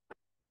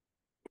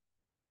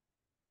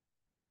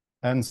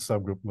N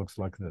subgroup looks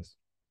like this.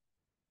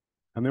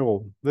 And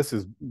this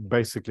is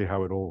basically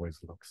how it always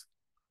looks.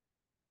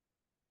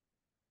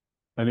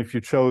 And if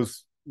you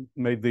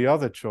made the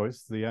other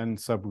choice, the N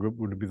subgroup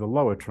would be the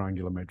lower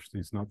triangular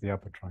matrices, not the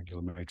upper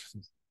triangular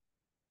matrices.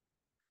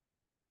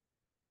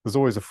 There's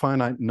always a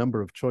finite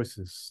number of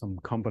choices, some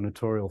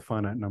combinatorial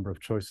finite number of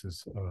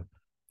choices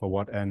for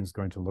what N is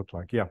going to look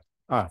like. Yeah.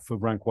 For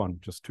rank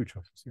 1, just 2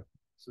 choices. Yeah.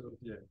 So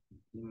yeah,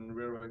 in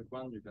real rank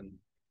 1, you can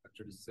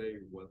actually say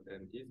what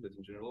N is, but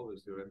in general, the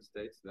theorem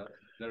states that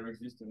there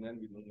exists an N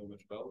we don't know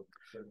much about.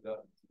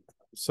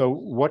 So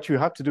what you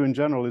have to do in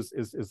general is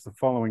the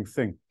following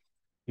thing.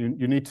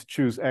 You need to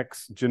choose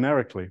X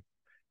generically.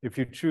 If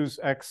you choose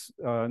X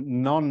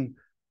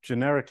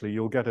non-generically,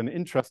 you'll get an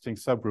interesting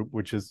subgroup,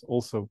 which is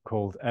also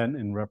called N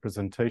in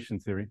representation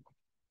theory.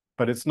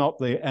 But it's not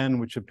the N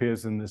which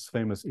appears in this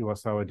famous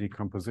Iwasawa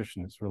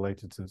decomposition. It's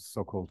related to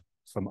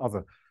some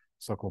other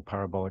so-called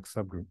parabolic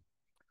subgroup.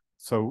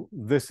 So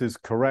this is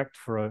correct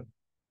for a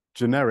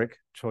generic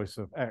choice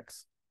of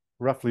X.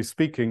 Roughly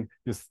speaking,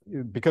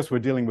 because we're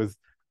dealing with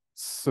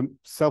some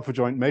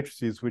self-adjoint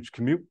matrices which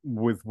commute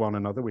with one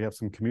another, we have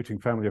some commuting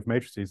family of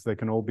matrices, they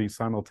can all be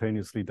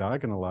simultaneously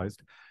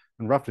diagonalized.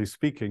 And roughly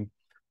speaking,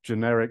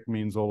 generic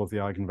means all of the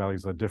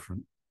eigenvalues are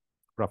different,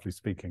 roughly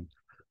speaking.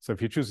 So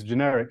if you choose a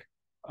generic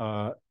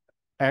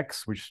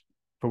X,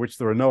 for which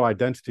there are no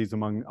identities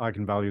among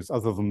eigenvalues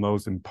other than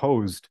those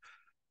imposed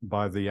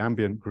by the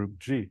ambient group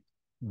G,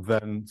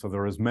 then, so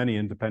there are as many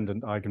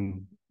independent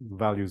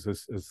eigenvalues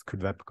as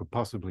could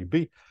possibly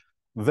be,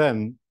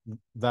 then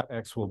that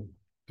X will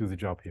do the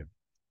job here.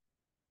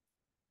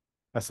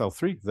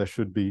 SL3, there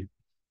should be,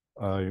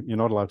 you're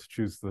not allowed to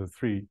choose the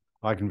 3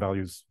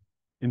 eigenvalues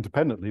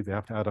independently. They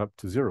have to add up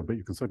to 0, but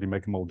you can certainly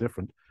make them all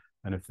different.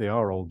 And if they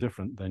are all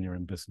different, then you're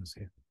in business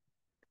here.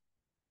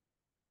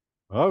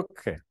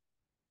 Okay,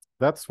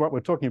 that's what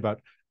we're talking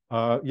about.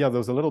 Yeah,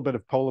 there's a little bit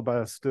of polar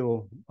bear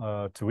still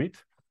to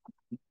eat.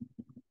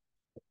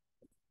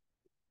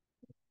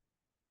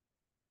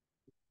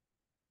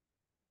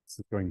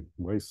 is going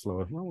way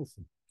slower. Well, we'll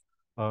see.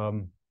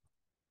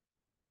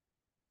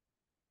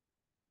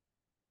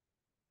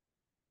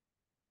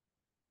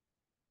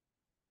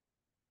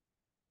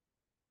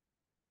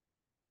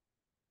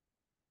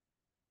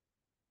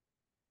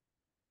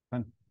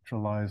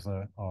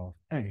 Centralizer of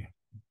A.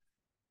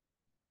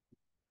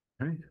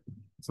 Okay.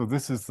 So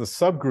this is the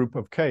subgroup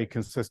of K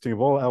consisting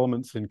of all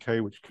elements in K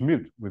which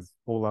commute with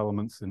all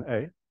elements in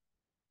A.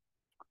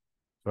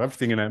 So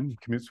everything in M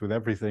commutes with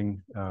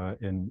everything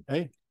in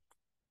A.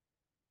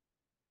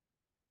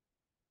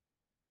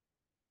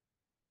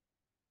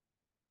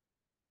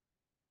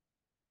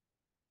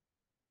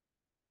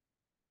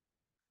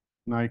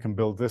 Now you can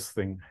build this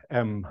thing,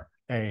 M,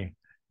 A,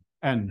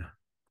 N,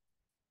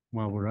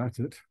 while we're at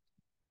it.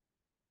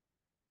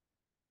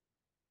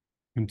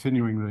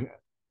 Continuing the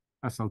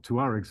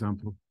SL2R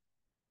example.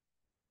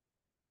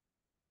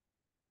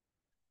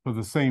 For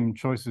the same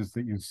choices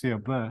that you see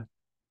up there,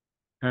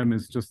 M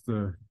is just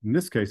in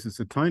this case, it's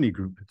a tiny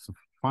group. It's a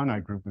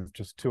finite group with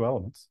just two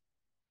elements.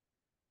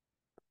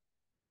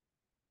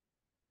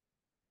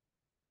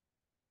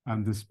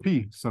 And this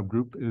P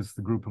subgroup is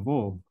the group of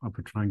all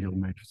upper triangular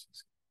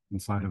matrices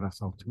inside of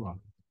SL2R.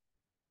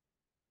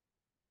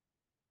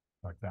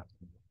 Like that.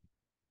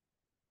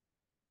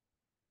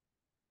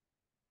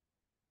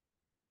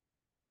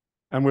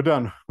 And we're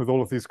done with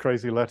all of these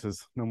crazy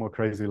letters. No more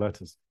crazy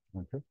letters.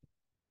 Okay.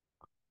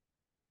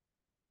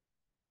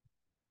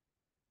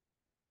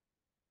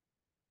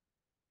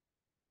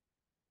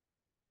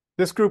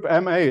 This group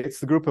MA, it's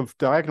the group of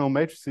diagonal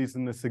matrices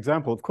in this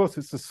example. Of course,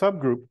 it's a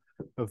subgroup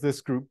of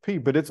this group P,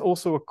 but it's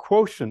also a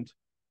quotient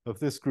of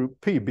this group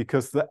P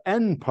because the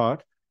N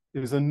part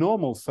is a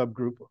normal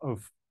subgroup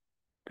of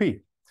P.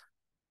 You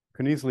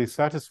can easily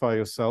satisfy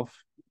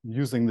yourself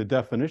using the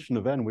definition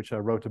of N, which I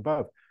wrote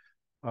above,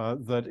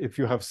 that if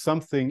you have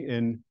something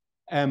in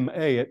MA,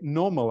 it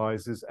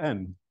normalizes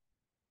N.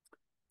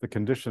 The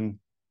condition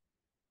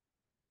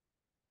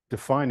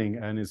defining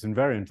N is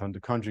invariant under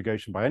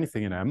conjugation by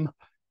anything in M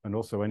and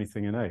also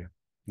anything in A.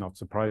 Not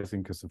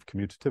surprising because of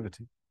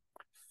commutativity.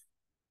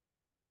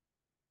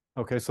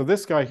 Okay, so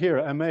this guy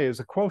here, MA, is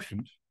a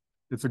quotient.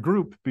 It's a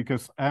group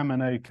because M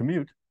and A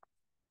commute.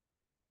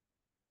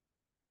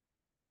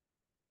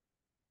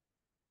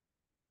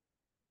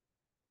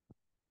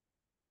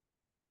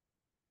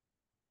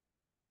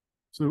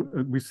 So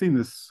we've seen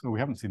this, or we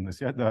haven't seen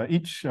this yet.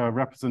 Each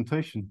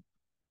representation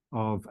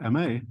of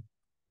MA,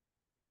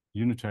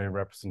 unitary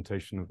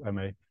representation of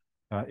MA,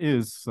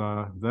 is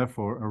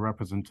therefore a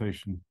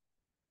representation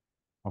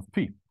of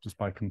P, just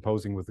by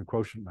composing with the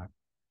quotient map.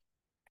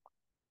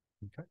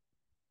 Okay.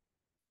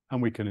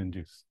 And we can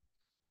induce.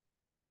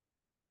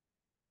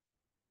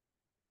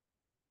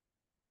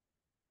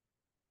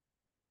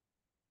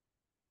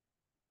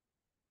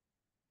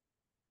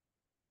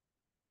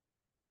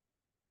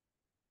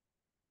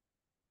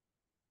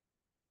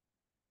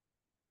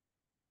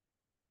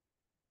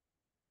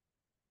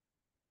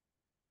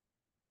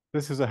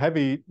 This is a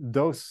heavy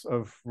dose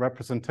of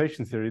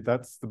representation theory.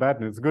 That's the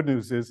bad news. The good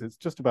news is it's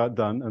just about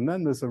done. And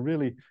then there's a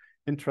really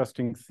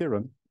interesting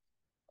theorem.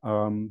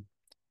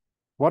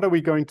 What are we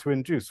going to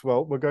induce?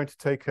 Well, we're going to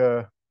take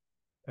an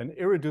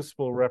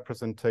irreducible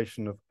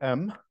representation of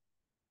M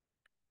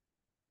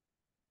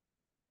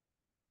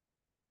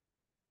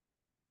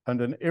and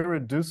an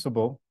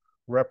irreducible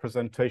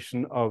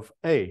representation of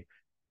A.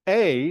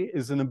 A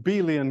is an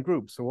abelian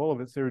group, so all of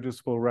its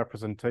irreducible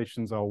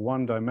representations are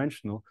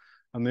one-dimensional,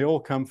 and they all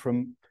come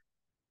from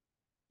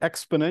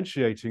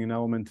exponentiating an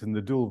element in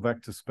the dual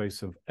vector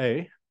space of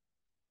A,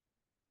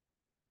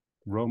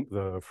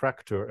 the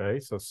fracture A.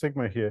 So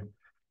sigma here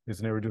is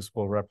an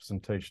irreducible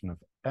representation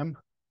of M,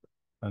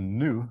 and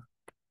nu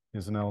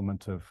is an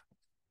element of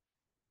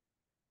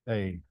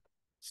A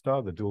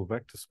star, the dual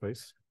vector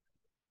space.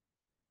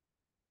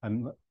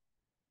 And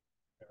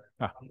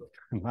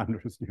lambda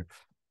is nu,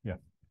 yeah.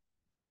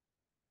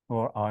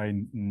 Or I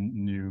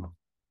nu.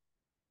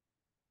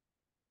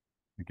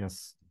 I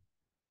guess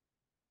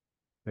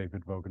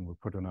David Vaughan will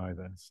put an I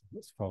there, so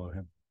let's follow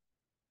him.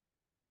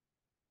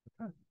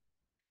 Okay.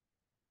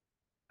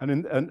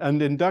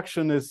 And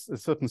induction is a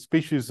certain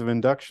species of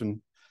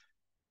induction.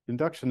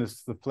 Induction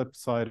is the flip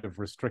side of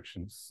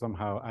restriction,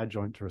 somehow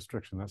adjoint to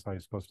restriction. That's how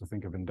you're supposed to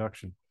think of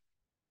induction.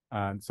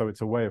 And so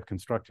it's a way of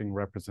constructing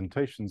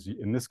representations,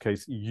 in this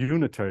case,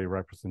 unitary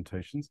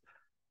representations,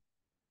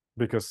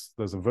 because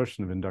there's a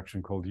version of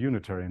induction called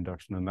unitary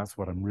induction, and that's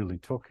what I'm really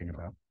talking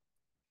about.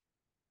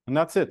 And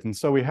that's it. And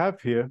so we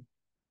have here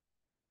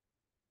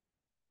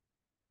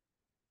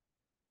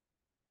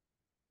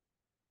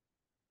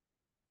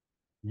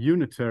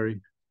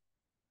unitary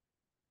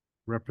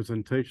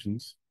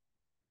representations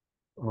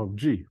of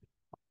G.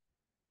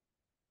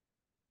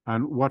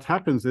 And what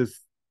happens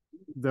is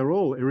they're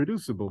all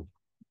irreducible,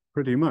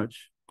 pretty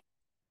much.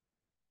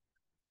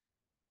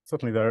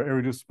 Certainly they're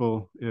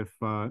irreducible if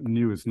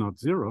nu is not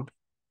 0.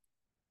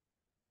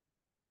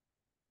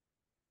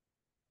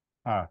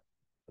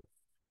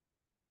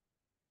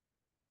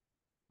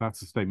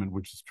 That's a statement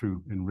which is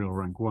true in real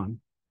rank 1.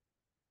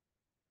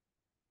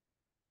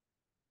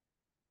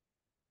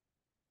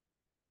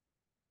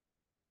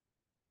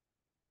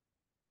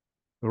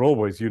 They're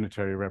always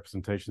unitary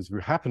representations. If you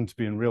happen to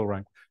be in real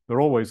rank, they're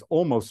always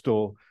almost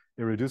all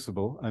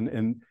irreducible.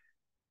 And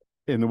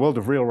in the world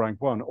of real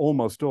rank 1,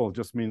 almost all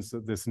just means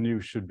that this nu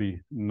should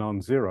be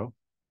non-zero.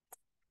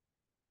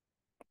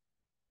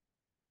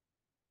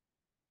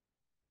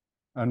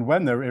 And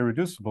when they're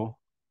irreducible,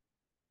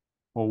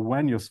 or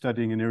when you're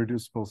studying an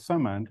irreducible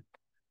summand,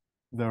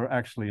 they're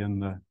actually in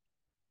the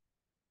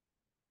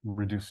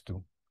reduced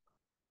dual.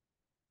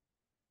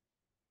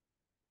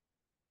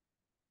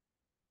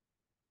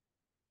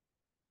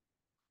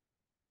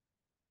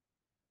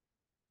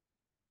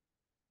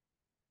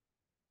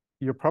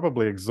 You're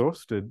probably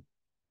exhausted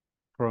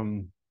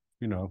from,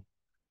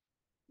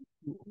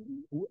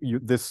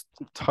 this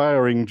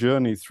tiring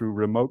journey through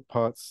remote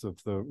parts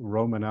of the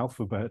Roman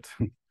alphabet.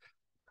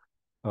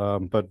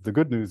 But the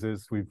good news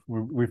is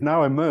we've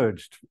now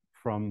emerged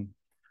from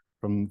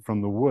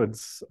the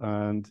woods,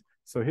 and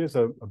so here's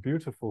a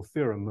beautiful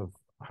theorem of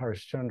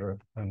Harishchandra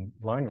and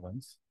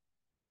Langland's.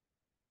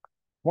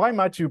 Why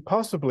might you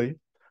possibly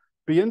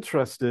be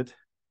interested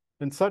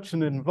in such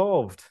an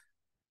involved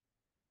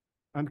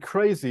and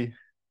crazy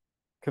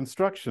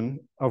construction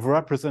of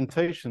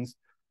representations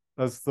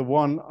as the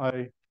one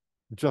I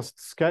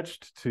just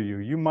sketched to you?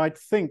 You might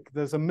think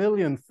there's a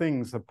million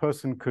things a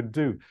person could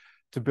do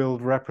to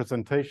build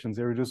representations,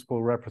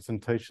 irreducible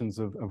representations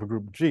of a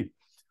group G.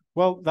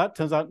 Well, that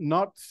turns out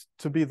not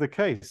to be the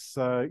case.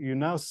 You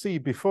now see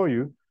before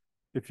you,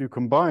 if you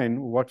combine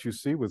what you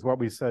see with what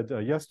we said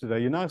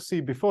yesterday, you now see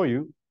before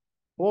you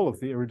all of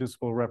the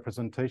irreducible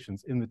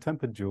representations in the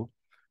tempered dual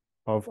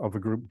of a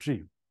group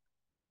G.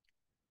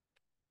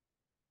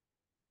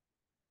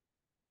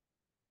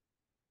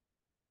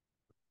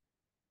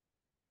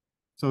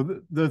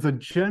 So there's a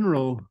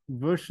general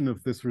version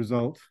of this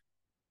result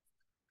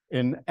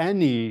in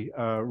any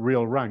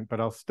real rank,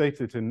 but I'll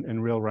state it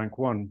in real rank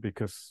 1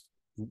 because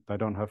I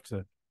don't have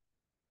to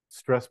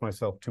stress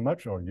myself too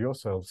much or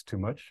yourselves too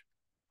much.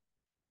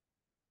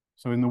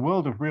 So in the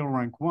world of real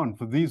rank 1,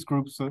 for these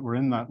groups that were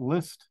in that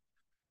list,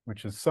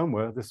 which is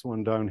somewhere, this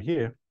one down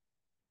here,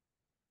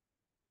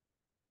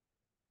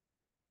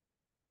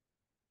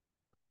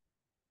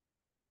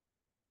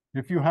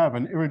 if you have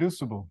an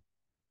irreducible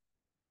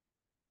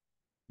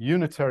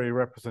unitary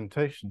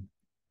representation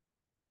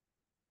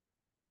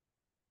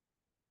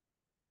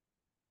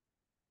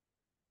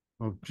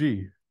of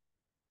G,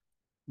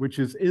 which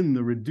is in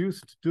the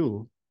reduced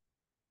dual,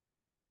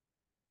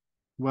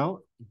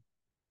 well,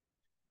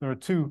 there are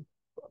two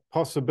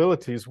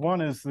possibilities.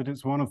 One is that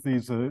it's one of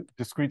these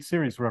discrete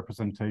series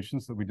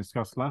representations that we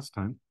discussed last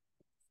time.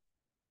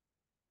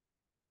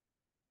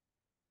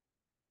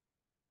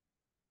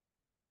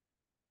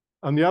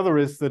 And the other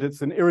is that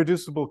it's an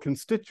irreducible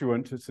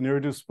constituent, it's an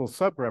irreducible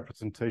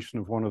sub-representation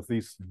of one of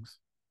these things.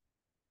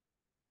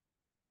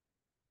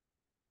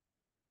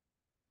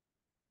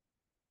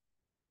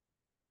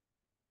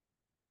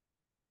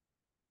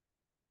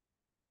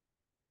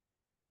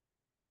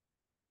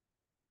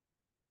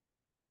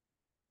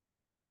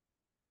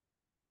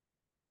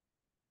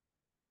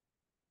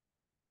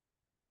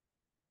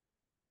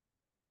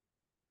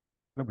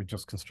 That we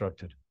just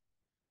constructed.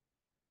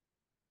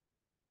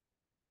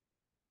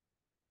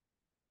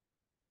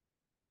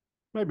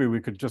 Maybe we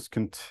could just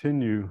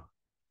continue,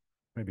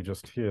 maybe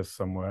just here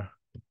somewhere.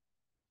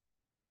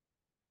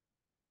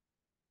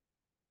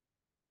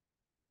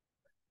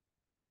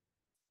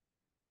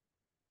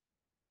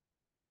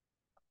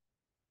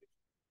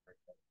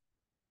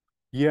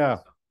 Yeah,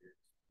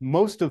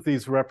 most of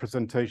these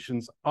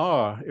representations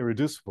are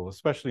irreducible,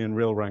 especially in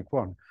real rank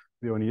 1.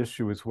 The only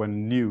issue is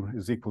when nu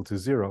is equal to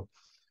 0.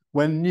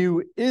 When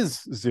nu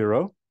is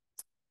 0,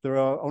 there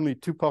are only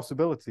two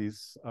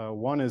possibilities.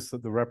 One is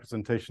that the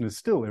representation is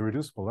still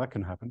irreducible. That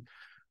can happen.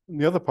 And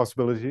the other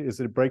possibility is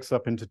that it breaks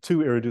up into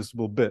two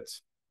irreducible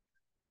bits.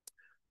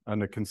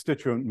 And a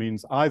constituent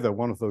means either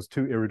one of those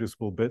two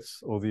irreducible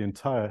bits or the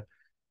entire,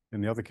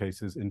 in the other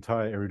cases,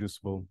 entire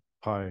irreducible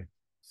pi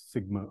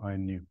sigma I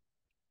nu.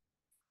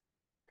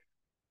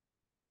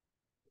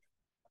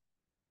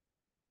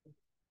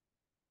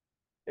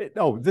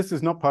 This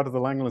is not part of the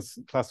Langlands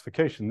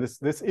classification.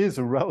 This is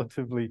a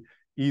relatively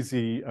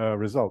easy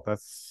result.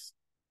 That's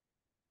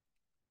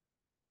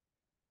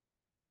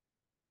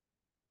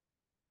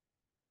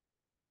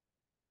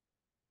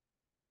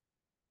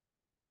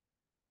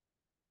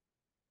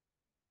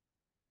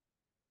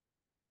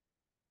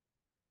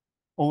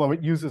although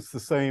it uses the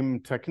same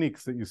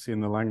techniques that you see in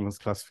the Langlands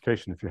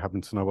classification, if you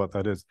happen to know what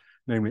that is,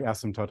 namely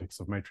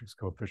asymptotics of matrix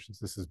coefficients.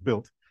 This is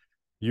built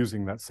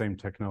using that same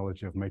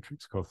technology of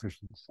matrix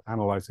coefficients,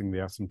 analyzing the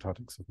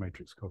asymptotics of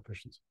matrix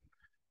coefficients.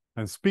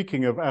 And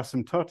speaking of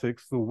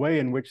asymptotics, the way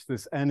in which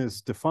this n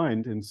is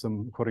defined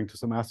according to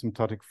some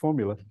asymptotic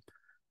formula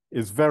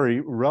is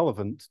very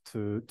relevant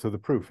to the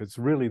proof. It's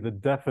really the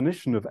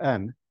definition of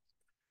n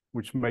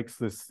which makes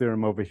this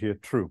theorem over here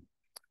true.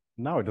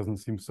 Now it doesn't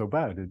seem so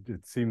bad.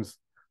 It seems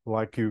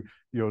like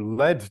you're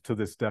led to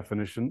this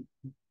definition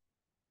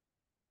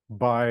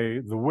by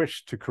the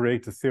wish to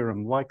create a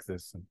theorem like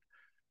this. And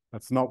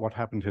that's not what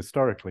happened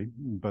historically,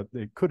 but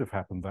it could have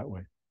happened that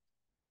way.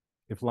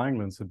 if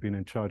Langlands had been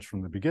in charge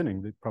from the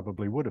beginning, it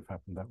probably would have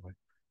happened that way.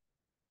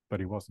 But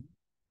he wasn't.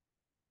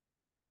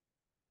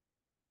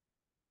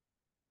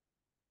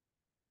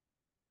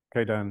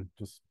 Okay, Dan,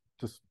 just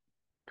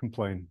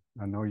complain.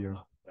 I know you're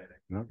okay.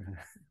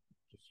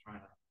 Just trying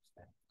to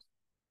understand.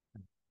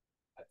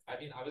 I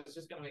mean, I was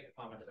just going to make a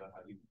comment about how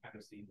you kind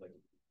of see, like,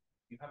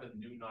 you have a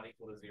new not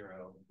equal to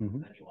 0,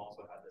 and then you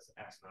also have this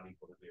x not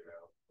equal to 0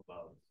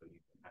 above, so you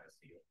can kind of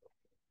see it.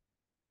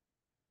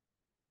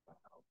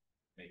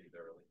 Maybe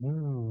they're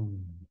really.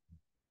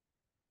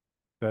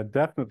 There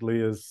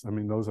definitely is. I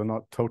mean, those are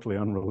not totally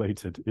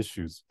unrelated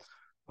issues.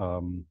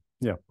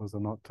 Yeah, those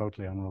are not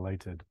totally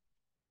unrelated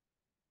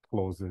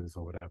clauses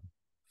or whatever.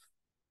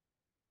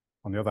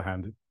 On the other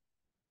hand,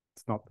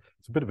 it's a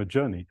bit of a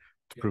journey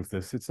to prove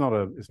this. It's not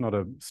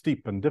a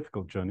steep and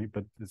difficult journey,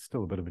 but it's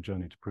still a bit of a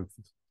journey to prove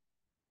this.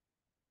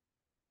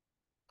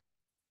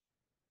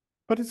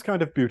 But it's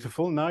kind of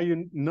beautiful. Now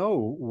you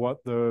know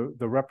what the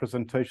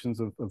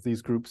representations of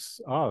these groups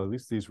are, at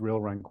least these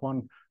real rank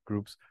 1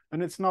 groups.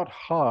 And it's not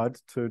hard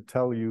to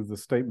tell you the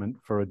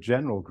statement for a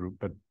general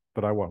group,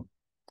 but I won't.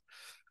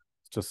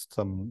 It's just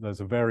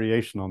there's a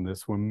variation on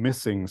this. We're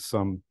missing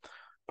some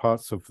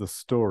parts of the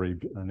story,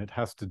 and it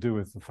has to do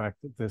with the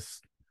fact that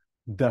this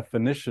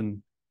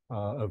definition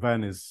of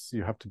n is,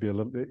 you have to be a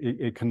little,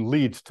 it can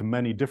lead to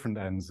many different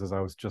n's, as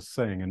I was just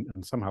saying,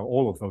 and somehow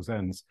all of those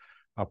n's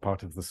are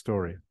part of the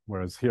story,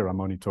 whereas here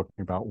I'm only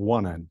talking about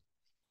one n.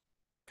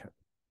 Okay.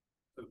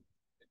 So in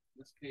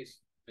this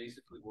case,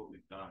 basically what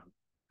we've done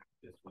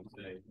is we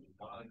say we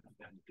want to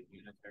understand the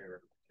unitary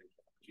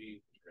representation of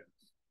G, which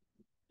is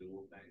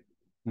dual thing.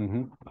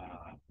 And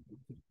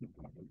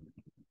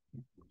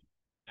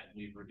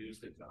we've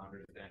reduced it to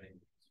understanding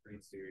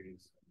discrete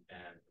series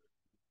and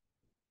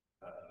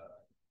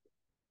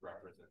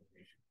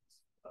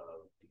representations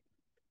of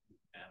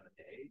M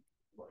A.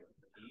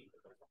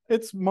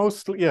 It's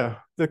mostly, yeah,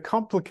 the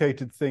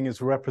complicated thing is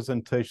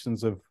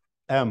representations of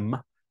M.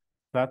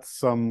 That's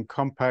some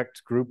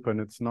compact group,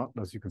 and it's not,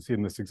 as you can see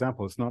in this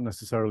example, it's not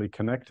necessarily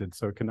connected.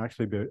 So it can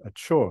actually be a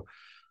chore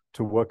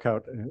to work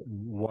out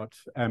what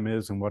M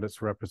is and what its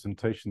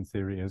representation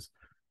theory is.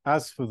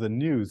 As for the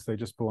news, they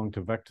just belong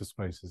to vector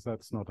spaces.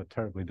 That's not a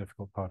terribly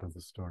difficult part of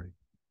the story.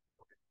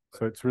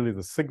 So it's really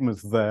the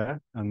sigmas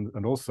there,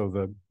 and also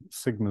the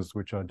sigmas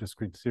which are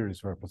discrete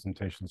series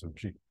representations of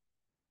G.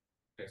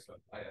 Okay, so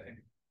I think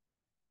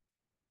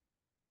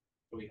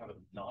so we have a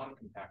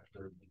non-compact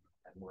group,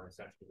 and we're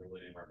essentially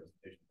relating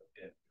representations of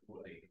it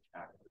to a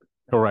compact group.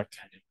 Correct.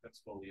 And in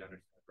principle, we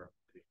understand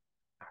representation of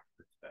compact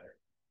groups better.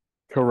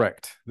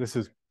 Correct. This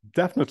is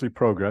definitely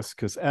progress,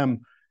 because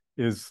M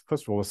is,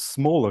 first of all, a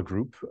smaller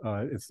group.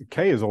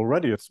 K is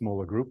already a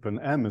smaller group, and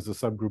M is a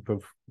subgroup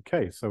of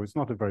K. So it's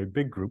not a very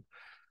big group,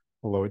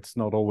 although it's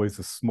not always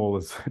as small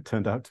as it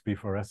turned out to be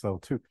for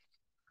SL2.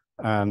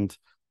 And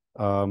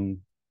so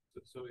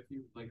if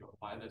you like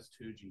apply this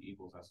to G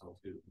equals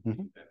SL2,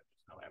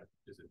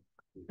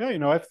 yeah, you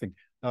know everything.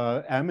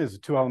 M is a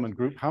 2-element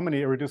group. How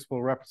many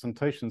irreducible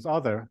representations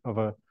are there of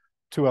a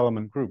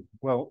 2-element group?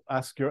 Well,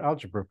 ask your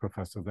algebra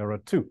professor. There are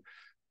 2,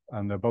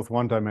 and they're both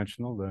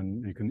 1-dimensional.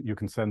 Then you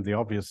can send the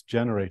obvious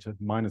generator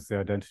minus the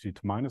identity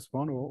to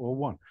 -1 or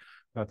 1.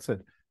 That's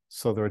it.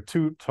 So there are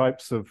 2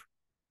 types of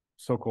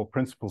so-called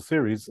principal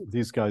series.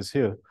 These guys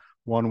here,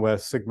 one where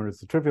sigma is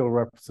the trivial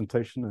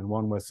representation, and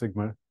one where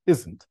sigma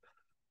isn't.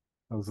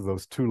 Those are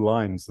those 2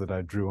 lines that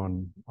I drew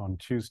on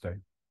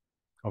Tuesday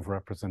of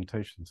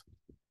representations.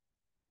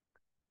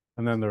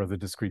 And then there are the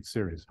discrete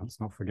series.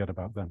 Let's not forget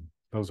about them.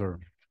 Those are a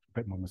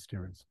bit more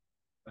mysterious.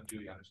 But do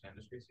we understand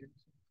discrete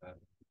series?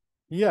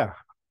 Yeah,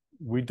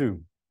 we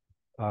do.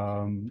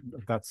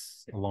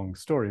 That's a long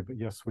story, but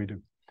yes, we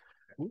do.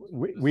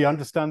 We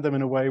understand them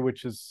in a way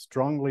which is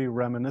strongly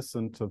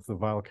reminiscent of the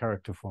Weil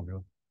character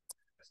formula.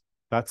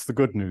 That's the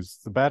good news.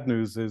 The bad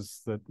news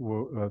is that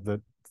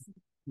that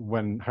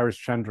when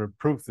Harishchandra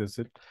proved this,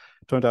 it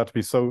turned out to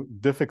be so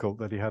difficult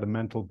that he had a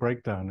mental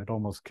breakdown. It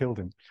almost killed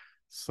him.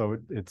 So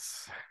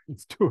it's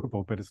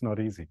doable, but it's not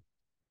easy.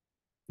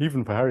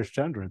 Even for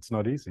Harishchandra, it's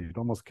not easy. It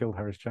almost killed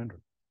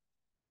Harishchandra.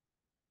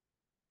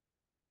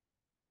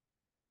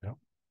 Yeah.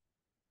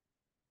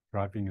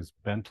 Driving his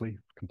Bentley,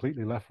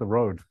 completely left the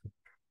road.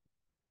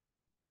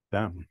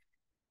 Damn.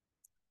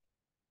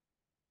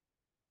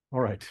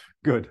 All right,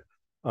 good.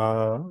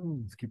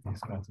 Let's keep these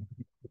guys.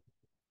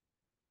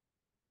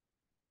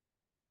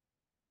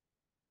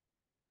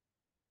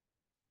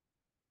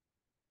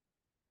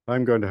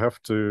 I'm going to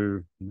have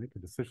to make a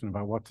decision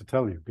about what to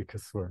tell you,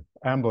 because we're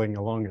ambling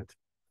along at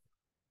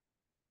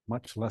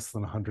much less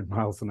than 100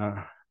 miles an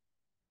hour.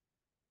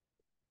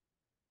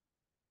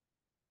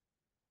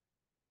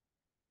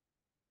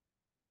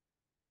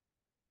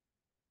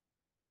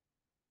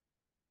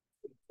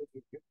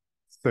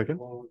 Second.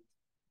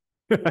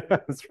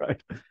 That's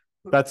right.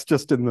 That's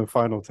just in the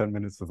final 10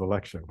 minutes of the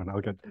lecture, when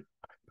I'll get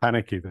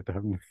panicky that I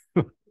haven't.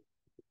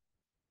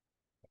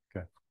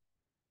 Okay.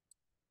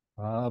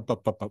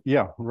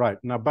 Yeah, right.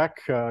 Now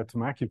back to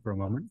Mackie for a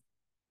moment.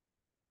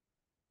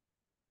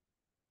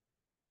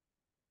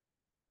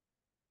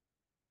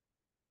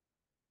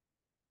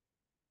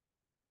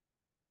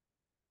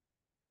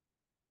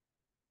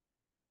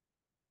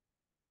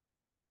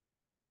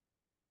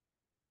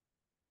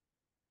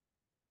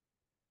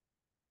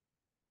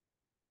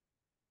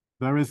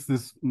 there is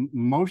this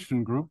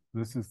motion group.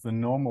 This is the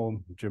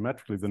normal,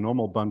 geometrically, the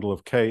normal bundle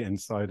of K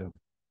inside of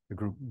the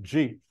group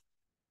G.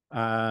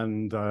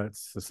 And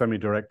it's a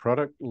semi-direct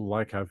product,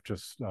 like I've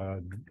just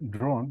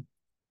drawn.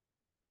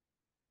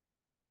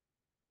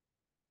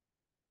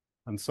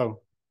 And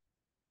so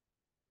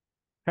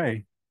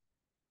K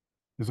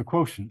is a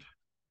quotient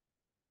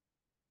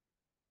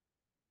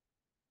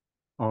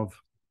of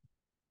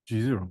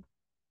G0.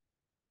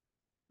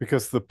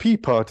 Because the P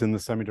part in the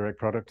semi-direct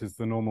product is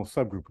the normal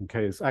subgroup, and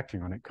K is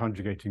acting on it,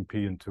 conjugating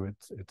P into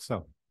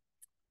itself.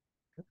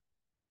 Okay.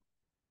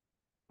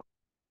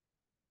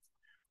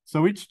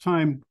 So each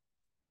time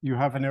you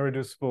have an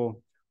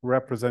irreducible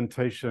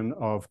representation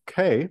of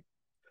K,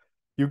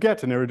 you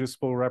get an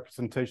irreducible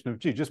representation of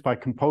G just by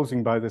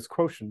composing by this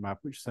quotient map,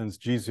 which sends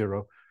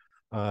G0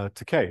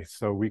 to K.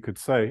 So we could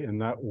say in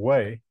that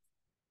way,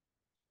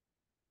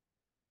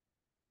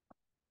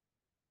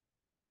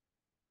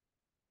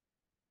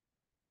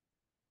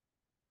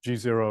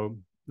 G0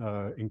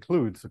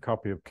 includes a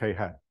copy of K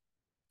hat.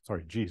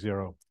 Sorry,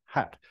 G0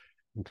 hat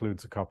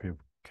includes a copy of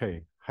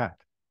K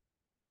hat.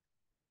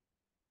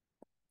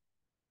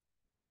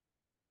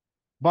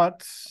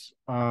 But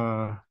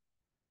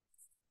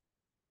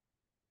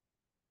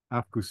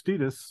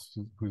Avgustidis,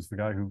 who's the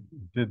guy who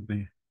did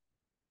the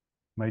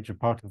major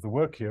part of the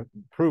work here,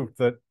 proved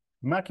that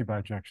Mackey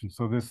bijection.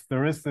 So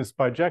there is this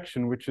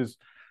bijection which is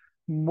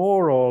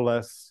more or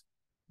less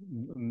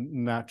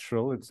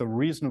natural. It's a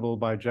reasonable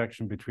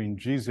bijection between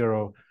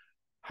G0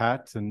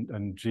 hat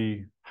and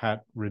G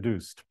hat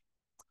reduced.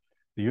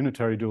 The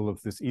unitary dual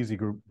of this easy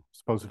group,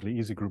 supposedly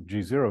easy group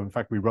G0. In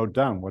fact, we wrote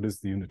down what is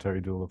the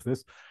unitary dual of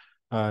this.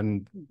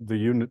 And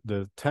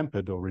the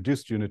tempered or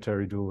reduced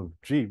unitary dual of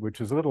G, which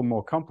is a little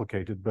more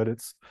complicated, but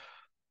it's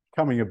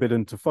coming a bit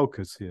into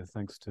focus here,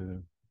 thanks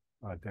to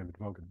David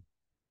Vaughan.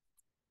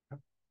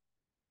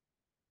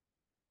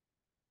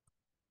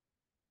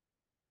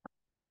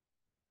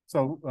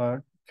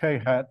 So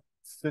K hat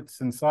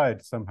sits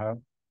inside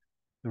somehow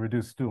the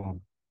reduced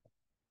dual.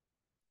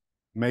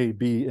 May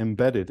be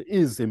embedded,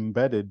 is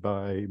embedded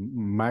by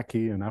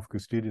Mackey and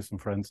Avgustidis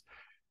and friends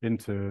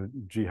into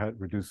G hat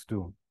reduced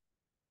dual.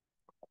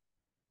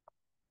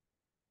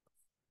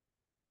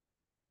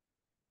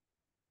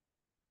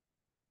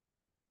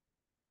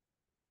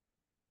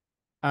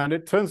 And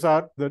it turns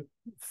out that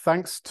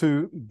thanks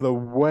to the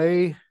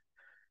way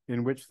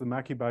in which the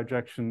Mackey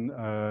bijection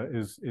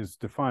is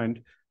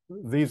defined,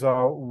 these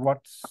are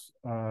what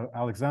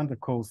Alexander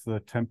calls the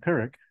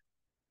tempiric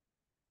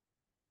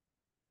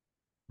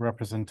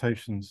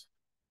representations,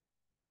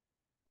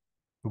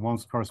 the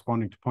ones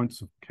corresponding to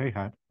points of K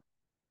hat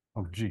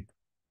of G.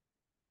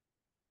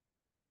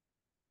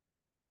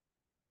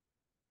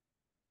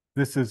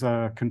 This is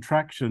a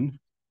contraction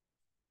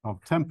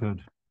of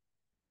tempered,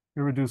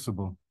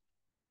 irreducible,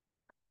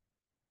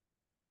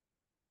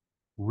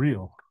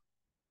 real,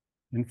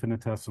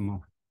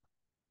 infinitesimal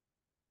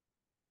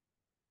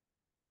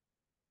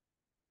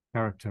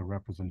character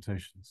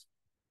representations.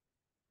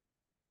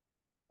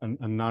 And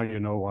now you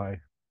know why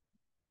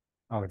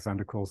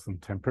Alexander calls them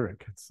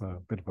tempiric. It's a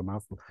bit of a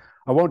mouthful.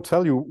 I won't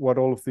tell you what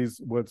all of these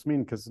words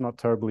mean because it's not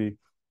terribly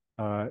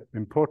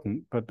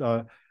important,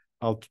 but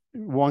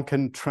one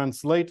can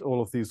translate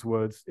all of these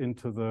words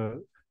into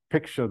the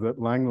picture that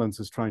Langlands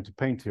is trying to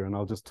paint here, and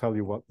I'll just tell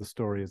you what the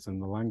story is in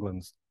the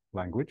Langlands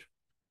language.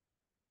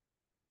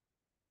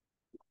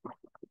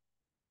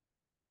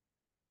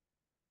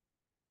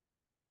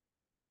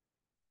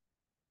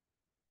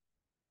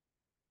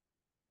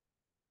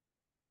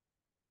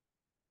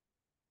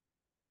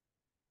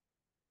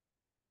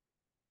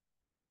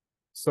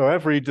 So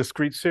every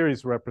discrete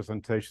series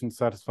representation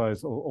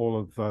satisfies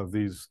all of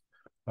these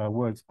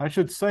words. I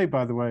should say,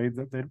 by the way,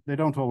 that they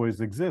don't always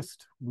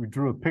exist. We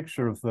drew a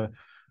picture of the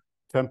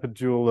tempered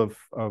dual of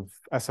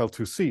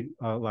SL2C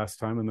last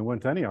time, and there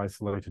weren't any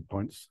isolated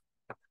points.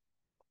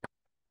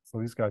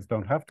 So these guys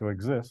don't have to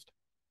exist.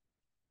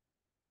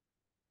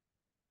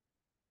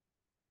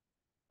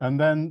 And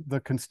then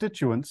the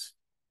constituents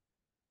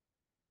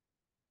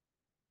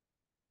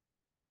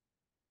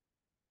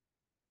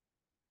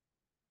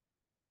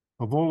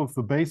of all of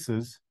the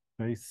bases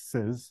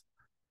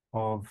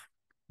of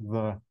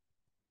the,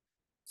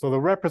 so the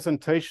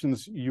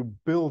representations you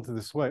build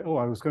this way. Oh,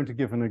 I was going to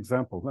give an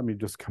example. Let me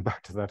just come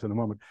back to that in a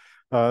moment.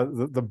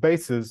 The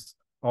bases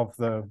of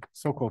the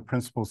so-called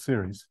principal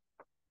series.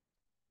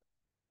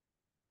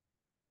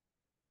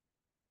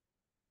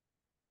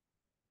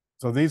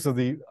 So these are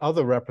the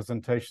other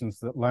representations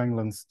that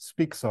Langlands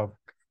speaks of.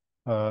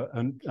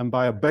 And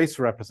by a base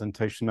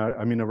representation,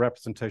 I mean a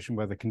representation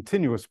where the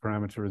continuous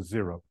parameter is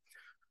 0.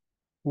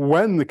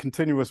 When the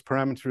continuous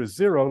parameter is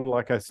 0,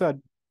 like I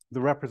said, the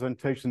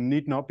representation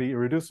need not be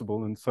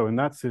irreducible. And so in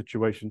that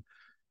situation,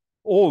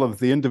 all of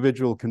the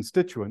individual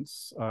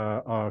constituents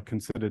are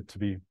considered to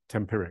be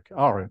tempiric,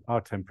 are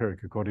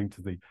tempiric according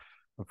to the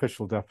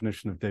official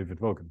definition of David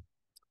Vaughan.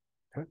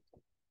 Okay.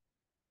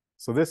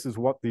 So this is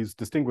what these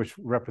distinguished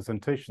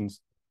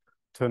representations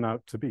turn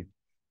out to be.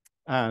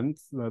 And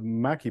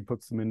Mackey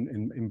puts them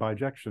in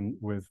bijection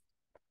with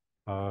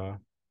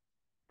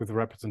with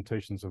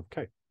representations of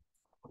K.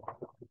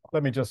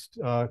 Let me just,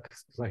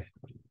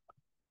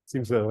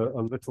 seems a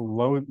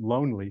little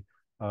lonely,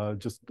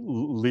 just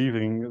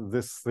leaving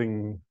this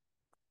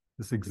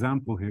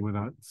example here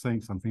without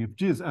saying something. If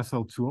G is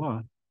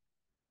SL2R,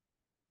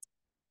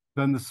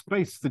 then the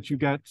space that you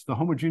get, the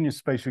homogeneous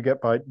space you get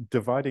by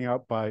dividing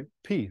out by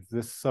P,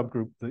 this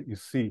subgroup that you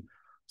see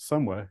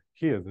somewhere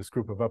here, this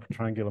group of upper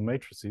triangular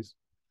matrices,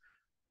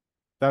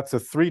 that's a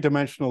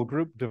three-dimensional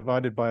group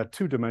divided by a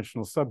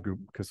two-dimensional subgroup,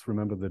 because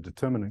remember the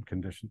determinant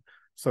condition.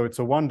 So it's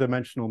a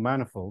one-dimensional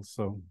manifold.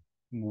 So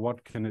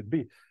what can it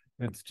be?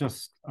 It's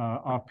just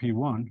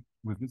RP1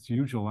 with its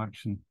usual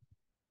action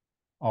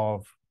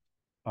of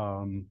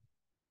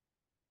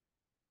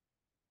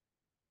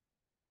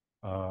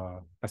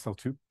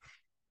SL2.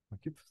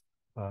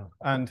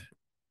 And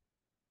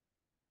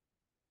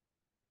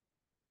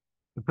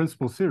the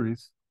principal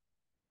series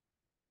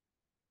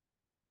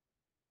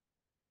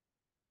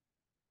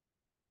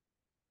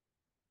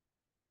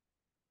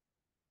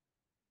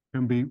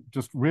can be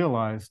just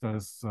realized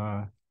as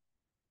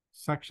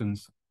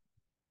sections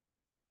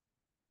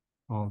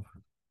of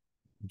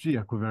G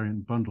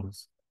equivariant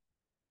bundles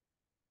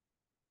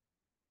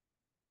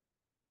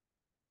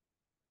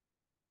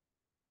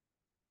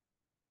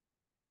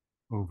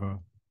over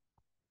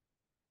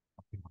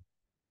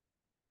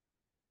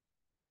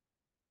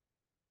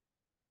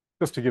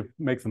just to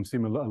make them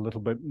seem a little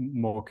bit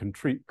more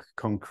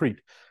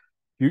concrete.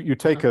 You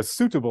take a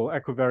suitable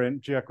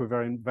equivariant, G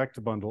equivariant vector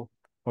bundle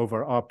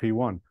over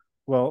RP1.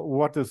 Well,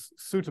 what does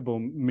suitable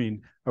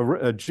mean?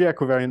 A G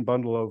equivariant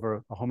bundle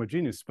over a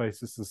homogeneous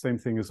space is the same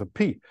thing as a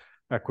P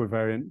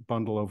equivariant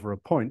bundle over a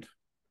point,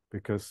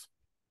 because.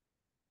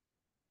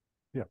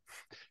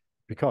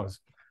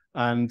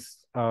 And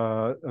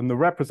the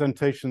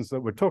representations that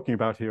we're talking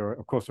about here,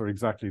 of course, are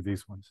exactly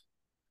these ones.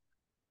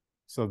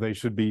 So they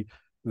should be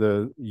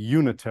the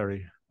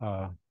unitary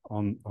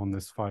on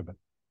this fiber.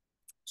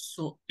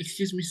 So,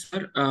 excuse me,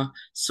 sir.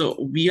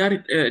 So we are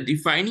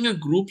defining a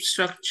group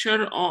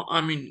structure, or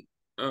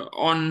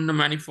on the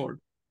manifold.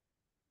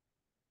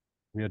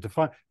 We are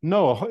defining.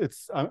 No,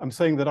 I'm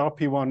saying that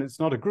RP1, it's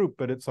not a group,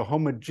 but it's a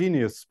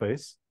homogeneous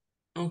space.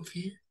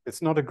 Okay.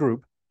 It's not a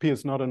group. P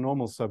is not a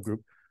normal subgroup.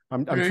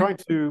 I'm trying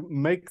to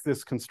make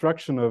this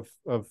construction of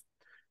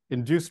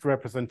induced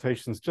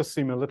representations just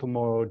seem a little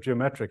more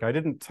geometric. I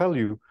didn't tell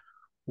you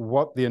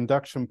what the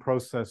induction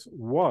process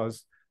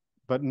was,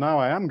 but now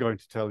I am going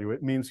to tell you.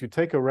 It means you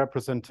take a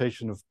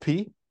representation of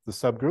P, the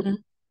subgroup,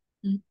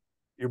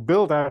 you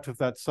build out of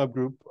that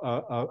subgroup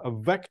a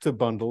vector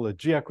bundle, a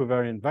G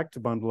equivariant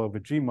vector bundle over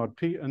G mod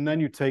P, and then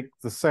you take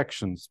the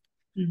sections.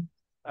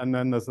 And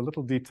then there's a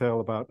little detail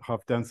about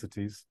half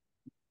densities,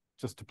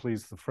 just to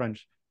please the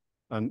French.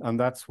 And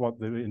that's what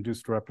the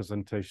induced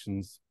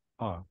representations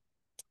are.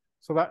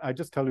 So that I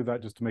just tell you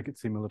that just to make it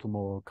seem a little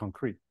more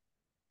concrete.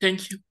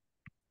 Thank you.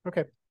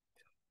 Okay.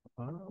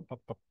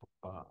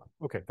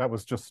 Okay, that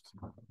was just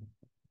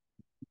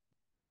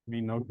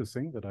me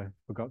noticing that I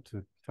forgot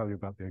to tell you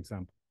about the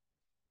example.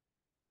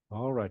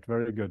 All right,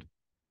 very good.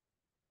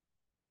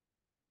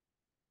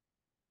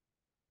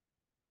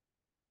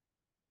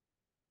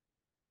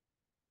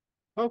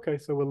 Okay,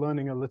 so we're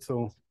learning a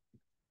little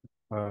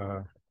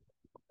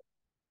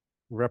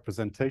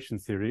representation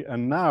theory.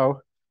 And now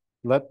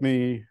let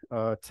me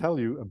tell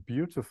you a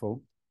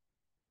beautiful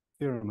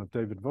theorem of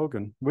David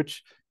Vaughan,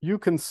 which you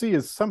can see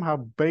is somehow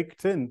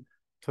baked in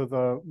to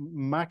the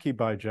Mackey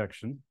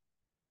bijection.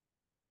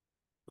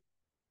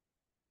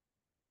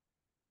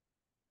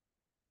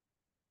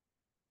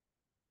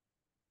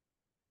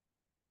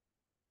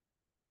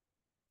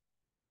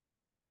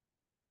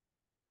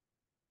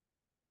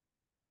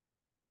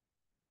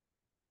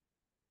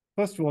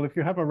 First of all, if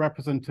you have a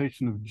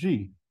representation of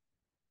G,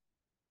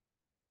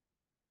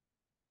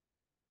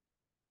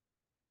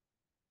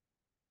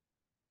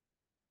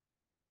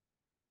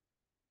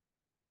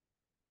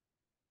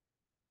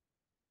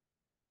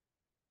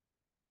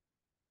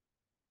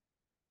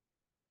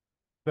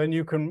 then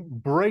you can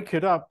break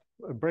up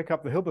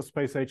the Hilbert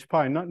space H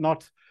pi,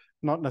 not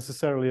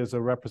necessarily as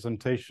a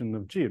representation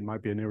of G. It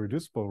might be an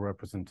irreducible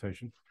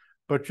representation,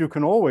 but you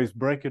can always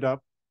break it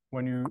up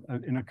when you,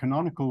 in a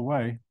canonical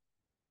way,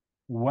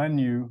 when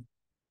you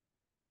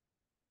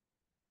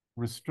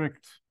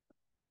restrict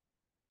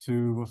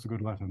to, what's a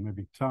good letter?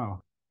 Maybe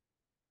tau.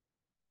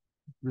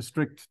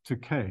 Restrict to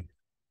K.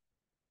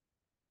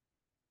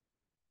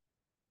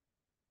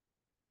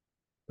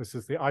 This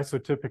is the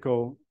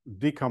isotypical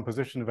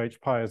decomposition of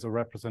H pi as a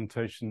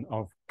representation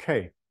of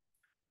K.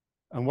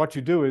 And what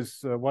you do is,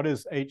 what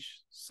is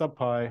H sub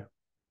pi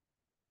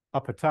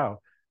upper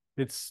tau?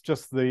 It's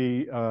just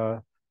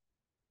the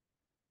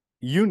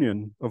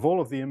union of all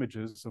of the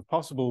images of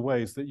possible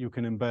ways that you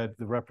can embed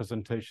the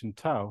representation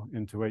tau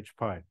into H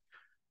pi.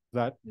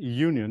 That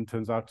union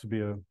turns out to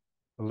be a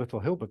little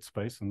Hilbert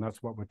space, and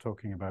that's what we're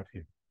talking about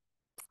here.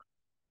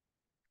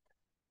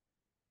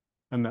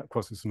 And that, of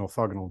course, it's an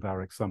orthogonal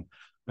direct sum,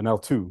 an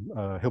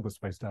L2 Hilbert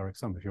space direct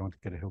sum if you want to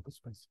get a Hilbert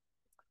space.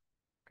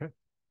 Okay.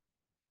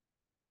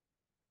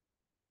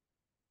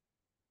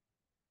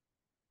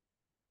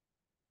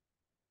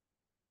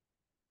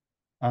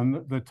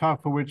 And the tau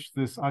for which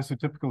this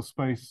isotypical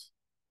space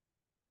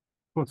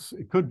puts,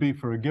 it could be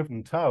for a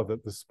given tau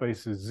that the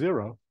space is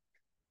 0,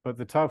 but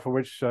the tau for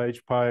which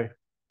h pi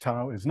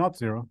tau is not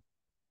 0,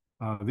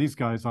 these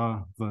guys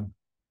are the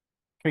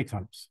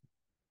k-types.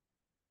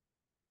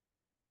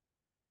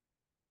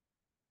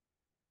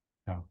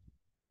 Tau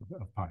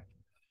of pi.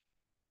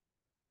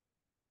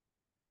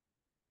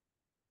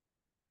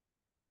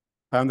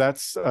 And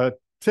that's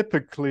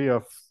typically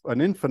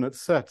an infinite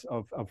set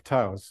of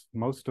taus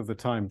most of the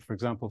time. For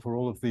example, for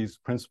all of these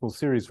principal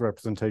series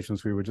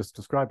representations we were just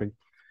describing,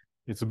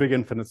 it's a big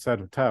infinite set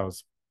of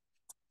taus.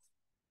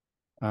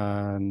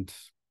 And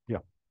yeah.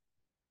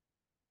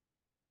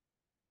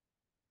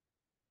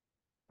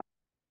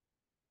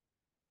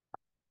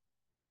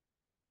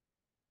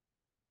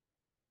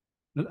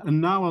 And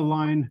now a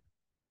line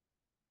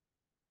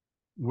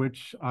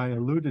which I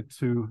alluded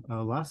to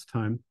last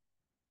time.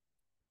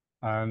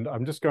 And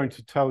I'm just going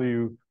to tell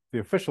you the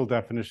official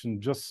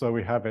definition just so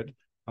we have it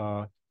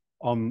on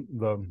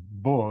the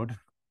board.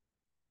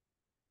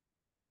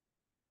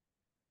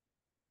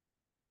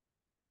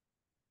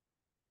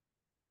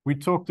 We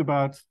talked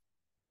about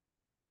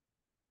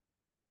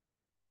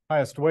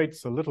highest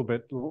weights a little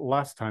bit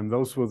last time.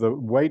 Those were the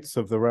weights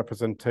of the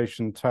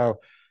representation tau,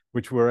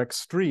 which were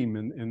extreme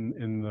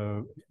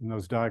in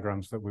those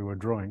diagrams that we were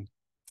drawing.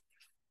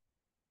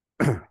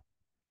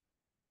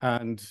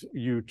 And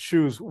you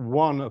choose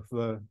one of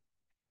the,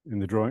 in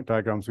the drawing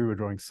diagrams we were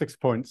drawing, 6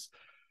 points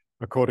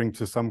according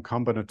to some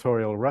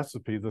combinatorial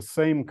recipe. The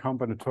same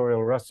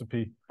combinatorial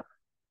recipe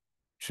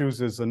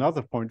chooses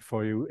another point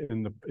for you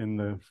in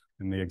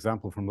the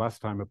example from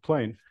last time, a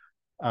plane,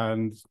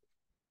 and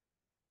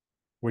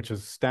which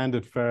is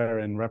standard fare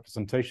in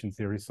representation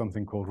theory,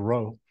 something called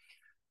rho.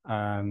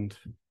 And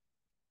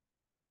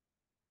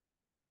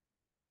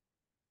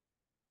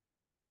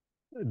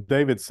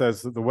David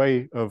says that the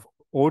way of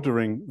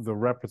ordering the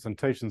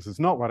representations is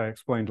not what I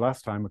explained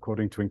last time,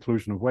 according to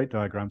inclusion of weight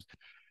diagrams.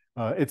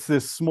 It's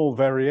this small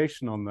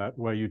variation on that,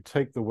 where you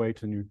take the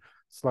weight and you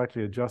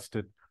slightly adjust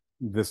it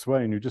this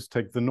way, and you just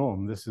take the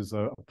norm. This is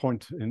a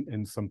point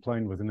in some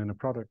plane with an inner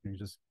product, and you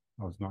just,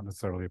 well, it's not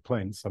necessarily a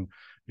plane, some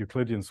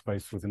Euclidean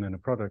space with an inner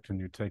product, and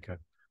you take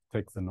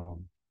the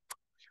norm.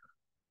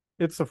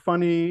 It's a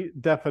funny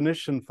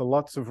definition for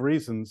lots of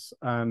reasons,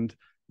 and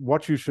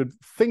what you should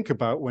think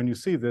about when you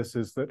see this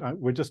is that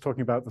we're just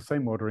talking about the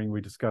same ordering we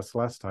discussed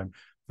last time,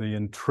 the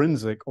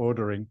intrinsic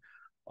ordering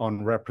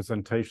on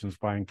representations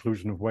by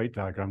inclusion of weight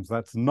diagrams.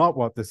 That's not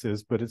what this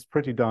is, but it's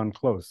pretty darn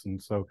close.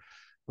 And so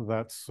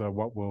that's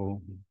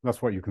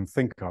what you can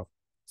think of.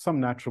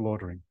 Some natural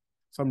ordering.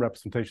 Some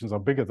representations are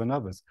bigger than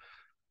others.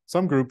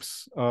 Some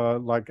groups,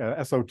 like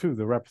SO2,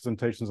 the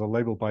representations are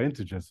labeled by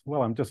integers.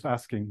 Well, I'm just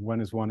asking,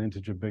 when is one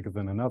integer bigger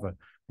than another?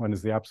 When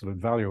is the absolute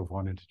value of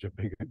one integer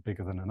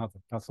bigger than another?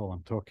 That's all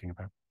I'm talking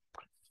about.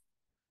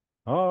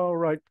 All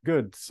right,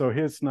 good. So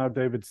here's now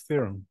David's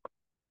theorem.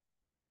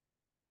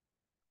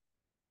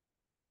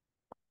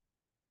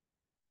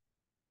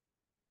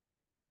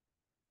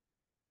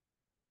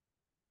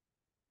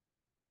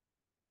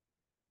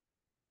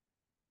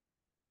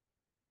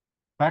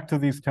 Back to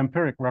these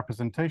tempiric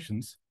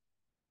representations,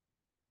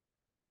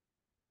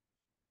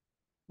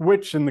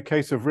 which in the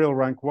case of real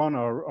rank 1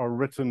 are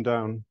written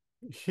down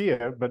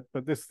here, but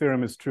this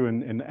theorem is true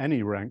in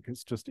any rank.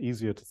 It's just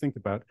easier to think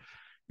about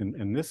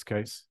in this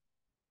case.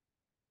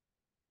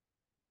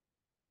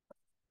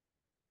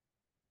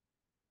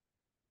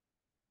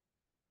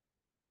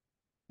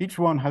 Each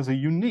one has a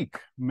unique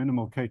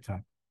minimal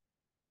k-type.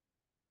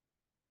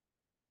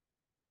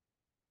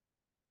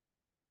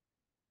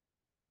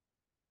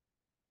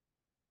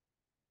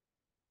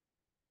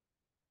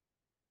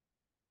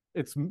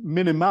 It's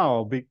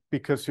minimal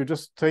because you're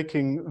just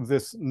taking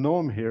this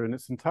norm here, and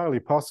it's entirely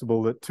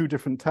possible that two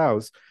different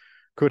taus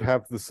could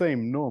have the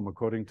same norm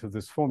according to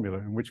this formula,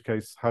 in which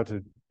case how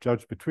to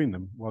judge between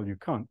them? Well, you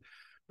can't.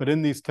 But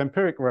in these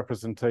tempiric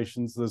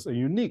representations, there's a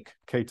unique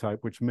k-type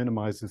which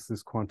minimizes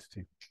this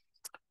quantity.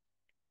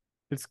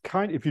 It's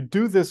if you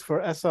do this for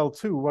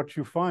SL2, what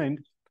you find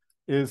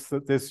is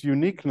that this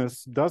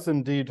uniqueness does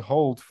indeed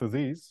hold for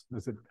these,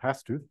 as it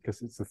has to,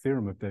 because it's the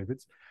theorem of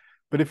David's.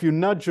 But if you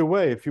nudge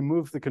away, if you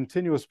move the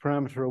continuous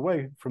parameter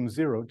away from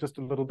 0 just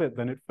a little bit,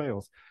 then it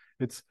fails.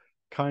 It's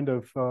kind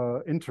of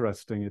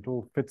interesting. It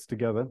all fits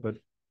together,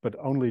 but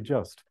only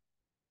just.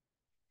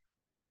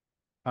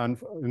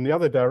 And in the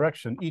other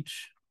direction,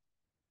 each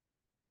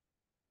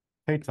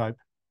k-type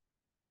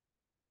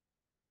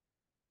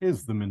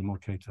is the minimal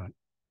k-type.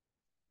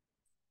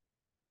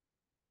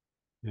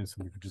 Yes,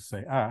 we could just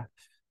say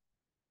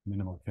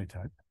minimal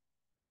k-type.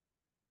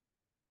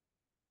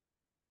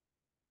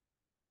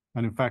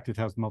 And in fact, it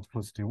has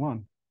multiplicity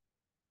 1.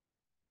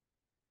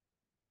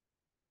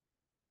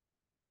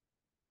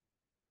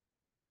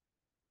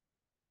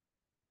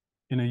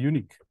 In a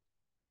unique,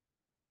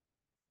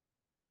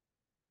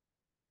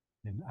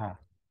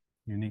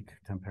 unique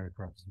temperic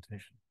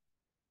representation.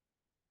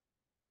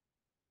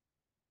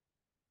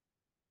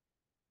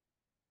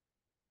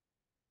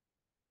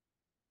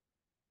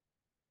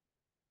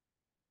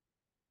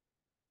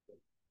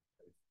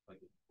 like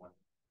one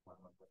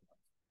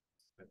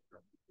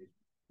representation.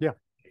 Yeah.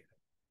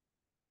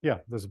 Yeah,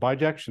 there's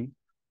bijection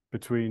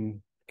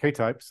between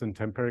K-types and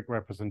temperic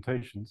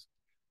representations.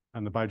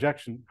 And the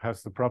bijection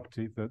has the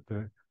property that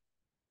the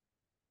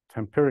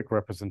temperic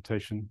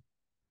representation,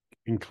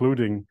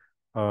 including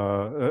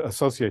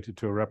associated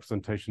to a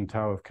representation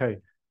tau of K,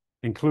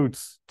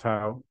 includes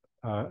tau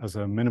as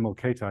a minimal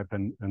K-type,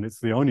 and it's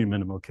the only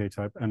minimal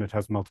K-type, and it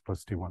has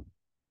multiplicity 1.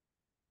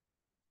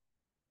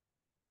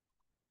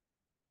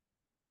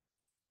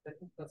 I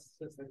think that's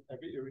like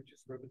every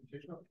irreducible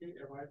representation of K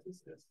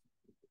arises as.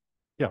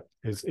 Yeah,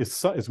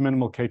 is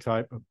minimal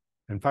K-type,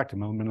 in fact, a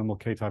minimal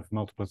K-type of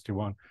multiplicity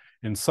 1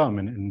 in some,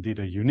 and indeed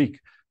a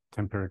unique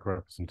temperic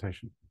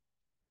representation.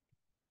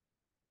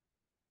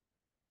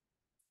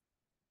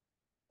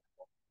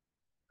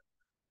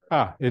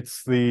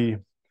 It's the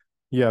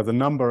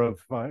number of,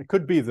 it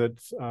could be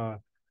that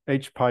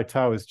h pi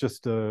tau is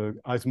just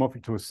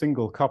isomorphic to a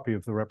single copy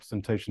of the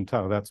representation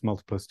tau. That's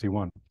multiplicity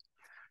 1. It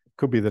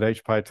could be that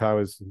h pi tau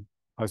is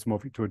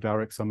isomorphic to a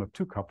direct sum of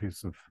 2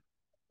 copies of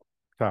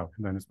tau,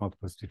 and then it's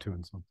multiplicity 2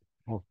 and so on.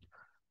 Or,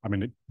 I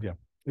mean,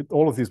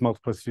 all of these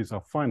multiplicities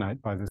are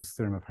finite by this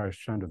theorem of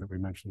Harris-Chandra that we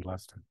mentioned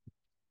last time.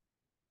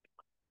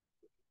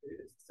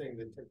 It's saying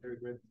that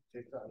temperic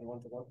representation and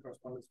one-to-one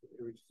correspondence with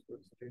irreducible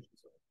representation.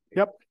 So.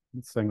 Yep,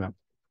 it's saying that.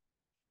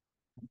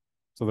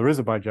 So there is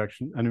a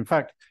bijection, and in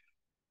fact,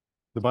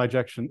 the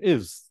bijection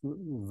is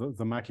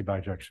the Mackey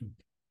bijection.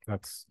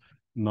 That's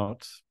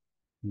not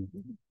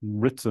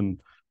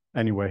written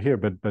anywhere here,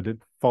 but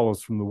it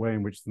follows from the way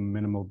in which the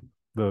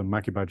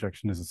Mackey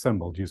bijection is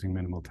assembled using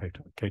minimal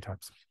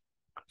K-types.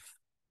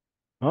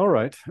 All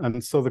right,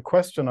 and so the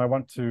question I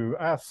want to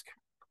ask,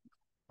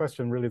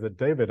 question really that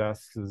David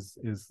asks was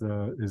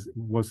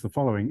the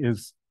following: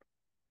 is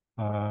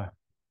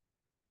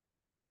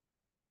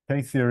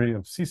K-theory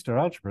of C-star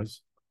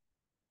algebras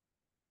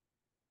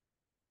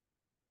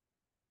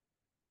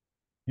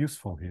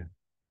useful here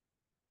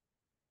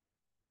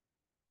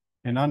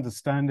in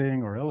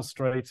understanding or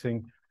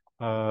illustrating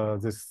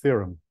this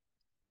theorem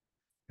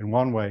in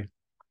one way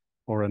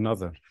or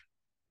another?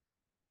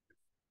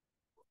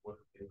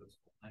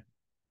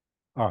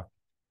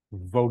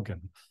 Vogel.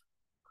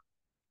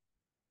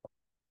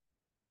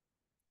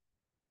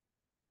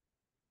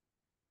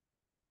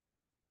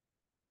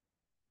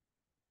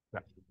 Yeah.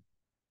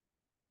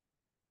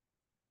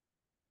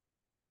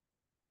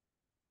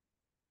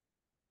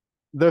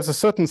 There's a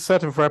certain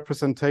set of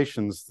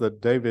representations that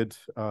David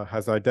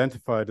has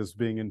identified as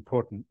being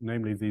important,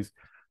 namely these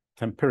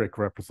temperic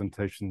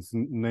representations,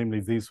 namely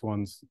these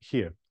ones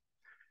here.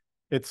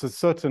 It's a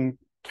certain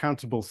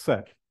countable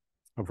set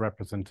of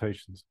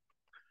representations.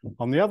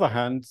 On the other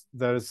hand,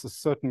 there's a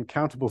certain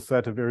countable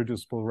set of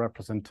irreducible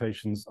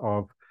representations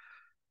of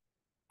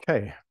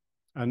K.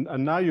 And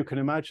now you can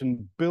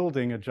imagine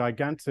building a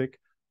gigantic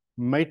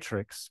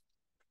matrix,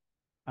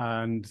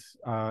 and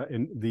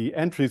in the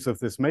entries of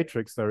this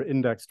matrix, they're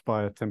indexed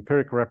by a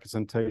temperic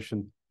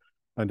representation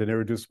and an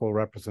irreducible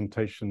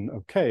representation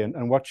of K.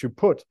 And what you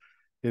put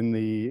in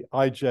the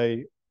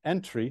ij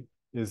entry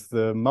is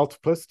the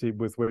multiplicity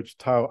with which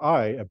tau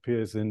I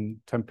appears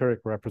in temperic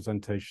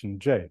representation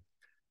J.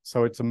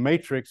 So it's a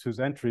matrix whose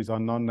entries are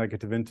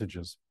non-negative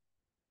integers.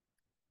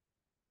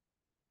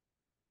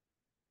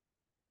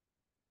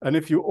 And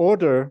if you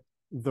order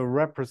the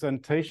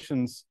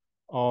representations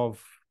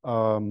of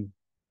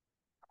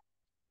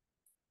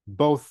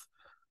both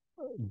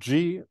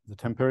G, the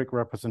temperic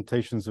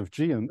representations of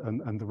G,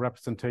 and the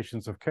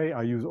representations of K,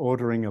 I use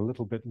ordering a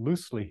little bit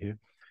loosely here.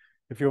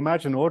 If you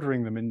imagine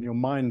ordering them in your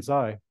mind's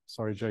eye,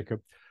 sorry,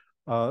 Jacob,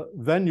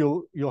 then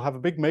you'll have a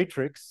big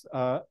matrix,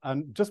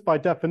 and just by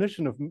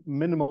definition of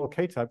minimal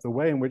K-type, the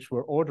way in which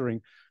we're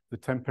ordering the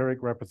temperic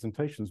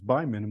representations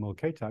by minimal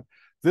K-type,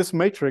 this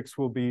matrix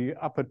will be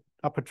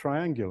upper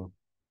triangular.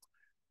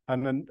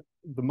 And then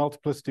the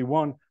multiplicity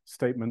 1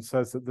 statement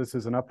says that this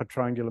is an upper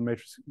triangular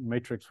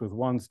matrix with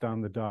ones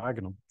down the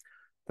diagonal.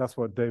 That's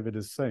what David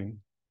is saying,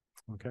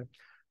 okay?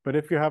 But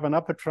if you have an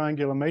upper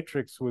triangular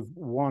matrix with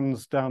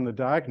ones down the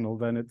diagonal,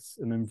 then it's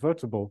an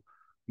invertible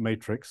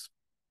matrix.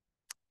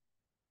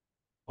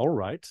 All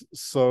right,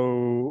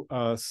 so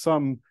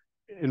some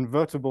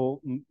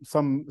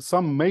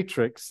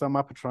matrix, some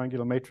upper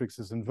triangular matrix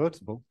is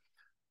invertible,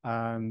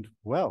 and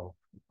well,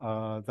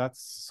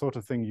 that's the sort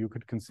of thing you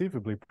could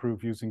conceivably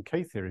prove using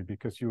K-theory,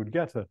 because you would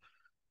get a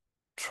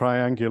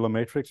triangular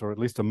matrix, or at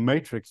least a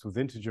matrix with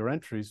integer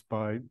entries,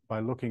 by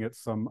looking at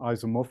some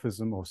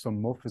isomorphism or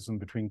some morphism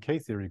between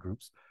K-theory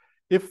groups,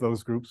 if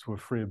those groups were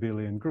free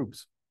abelian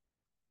groups,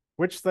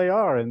 which they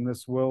are in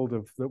this world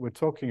that we're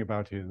talking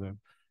about here.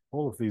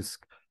 All of these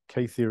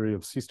K-theory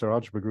of C-star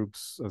algebra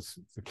groups,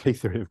 the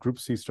K-theory of group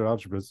C-star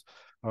algebras,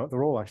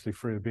 they're all actually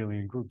free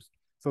abelian groups.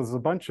 So there's a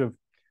bunch of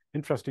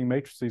interesting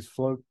matrices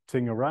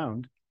floating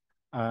around,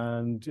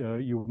 and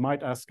you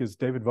might ask, is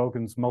David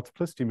Vogel's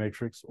multiplicity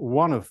matrix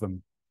one of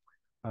them?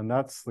 And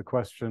that's the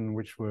question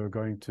which we're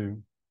going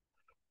to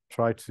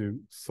try to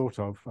sort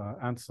of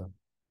answer.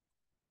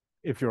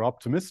 If you're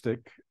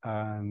optimistic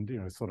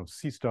and sort of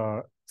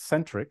C-star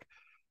centric,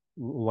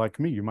 like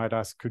me, you might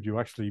ask, could you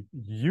actually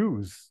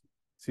use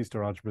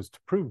C-star algebras to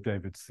prove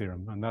David's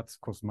theorem? And that's,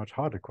 of course, a much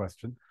harder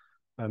question.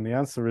 And the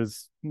answer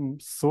is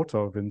sort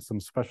of in some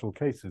special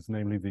cases,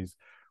 namely these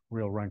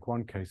real rank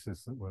 1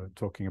 cases that we're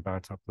talking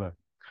about up there.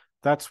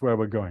 That's where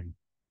we're going.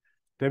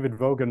 David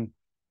Vaughan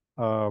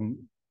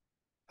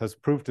has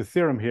proved a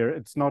theorem here.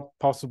 It's not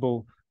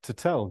possible to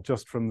tell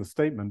just from the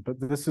statement, but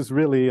this is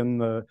really in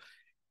the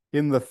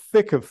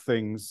thick of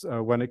things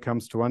when it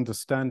comes to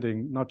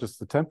understanding not just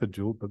the tempered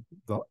dual, but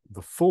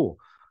the full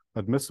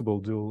admissible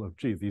dual of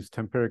G. These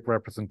temperic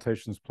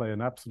representations play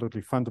an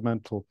absolutely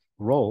fundamental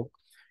role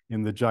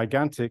in the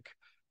gigantic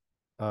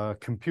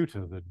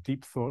computer, the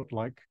deep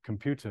thought-like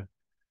computer,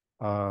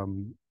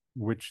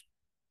 which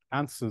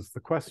answers the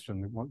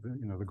question,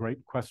 the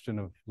great question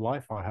of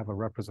life. I have a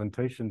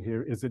representation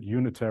here. Is it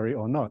unitary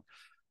or not?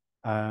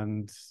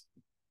 And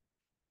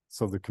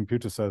so the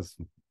computer says,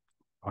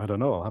 I don't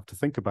know, I'll have to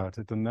think about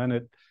it. And then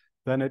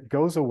it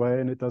goes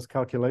away and it does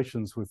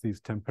calculations with these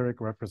temperic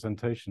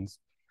representations.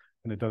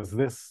 And it does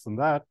this and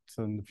that.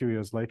 And a few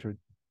years later, it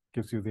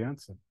gives you the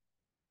answer.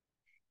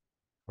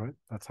 Right?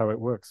 That's how it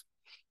works.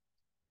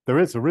 There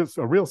is a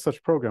real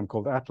such program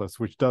called Atlas,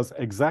 which does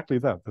exactly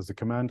that. There's a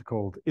command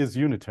called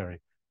isUnitary.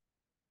 It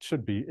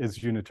should be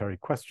isUnitary ?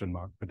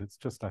 But it's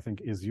just, I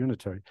think,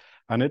 isUnitary.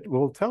 And it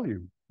will tell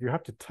you. You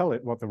have to tell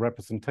it what the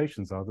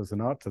representations are. There's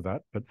an art to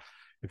that. But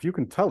if you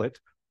can tell it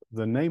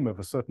the name of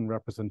a certain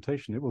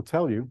representation, it will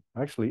tell you,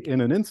 actually,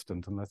 in an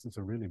instant, unless it's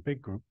a really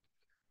big group,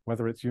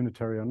 whether it's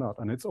unitary or not.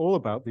 And it's all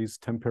about these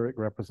temperic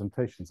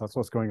representations. That's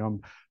what's going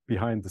on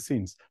behind the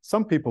scenes.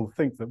 Some people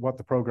think that what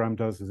the program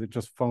does is it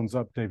just phones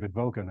up David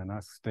Vaughan and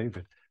asks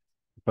David.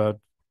 But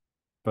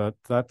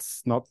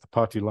that's not the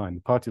party line.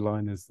 The party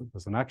line is that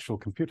there's an actual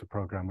computer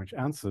program which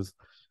answers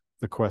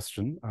the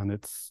question, and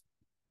it's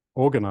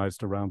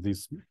organized around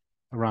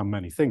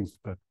many things,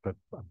 but a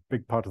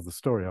big part of the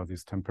story are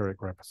these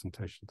temperic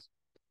representations.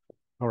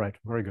 All right,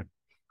 very good.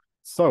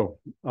 So,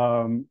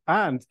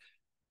 and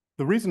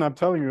the reason I'm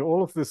telling you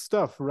all of this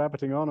stuff,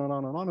 rabbiting on and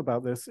on and on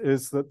about this,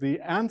 is that the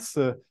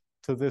answer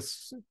to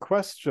this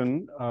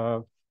question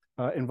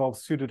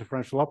involves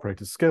pseudo-differential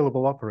operators,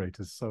 scalable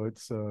operators. So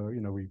it's,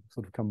 we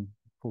sort of come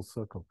full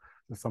circle.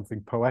 There's something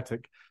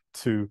poetic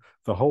to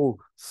the whole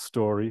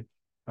story,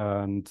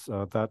 and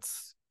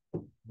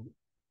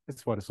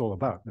it's what it's all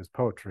about. It's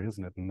poetry,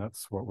 isn't it? And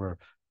that's what we're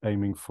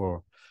aiming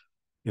for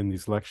in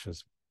these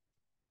lectures.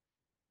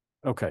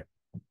 Okay.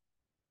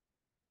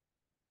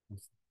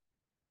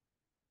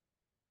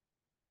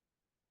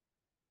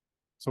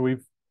 So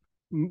we've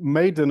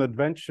made an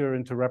adventure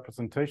into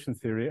representation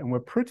theory, and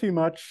we're pretty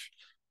much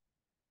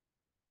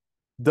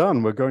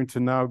done. We're going to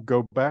now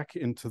go back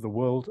into the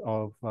world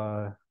of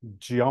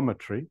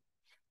geometry,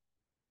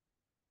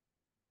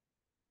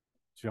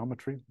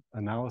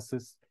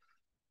 analysis,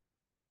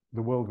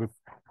 the world with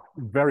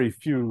very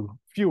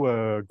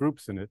fewer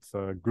groups in it,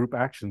 group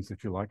actions,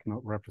 if you like,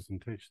 not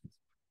representations.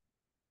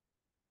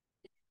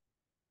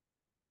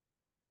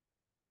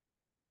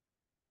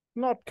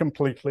 Not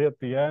completely. At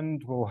the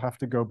end, we'll have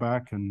to go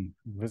back and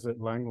visit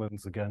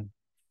Langlands again.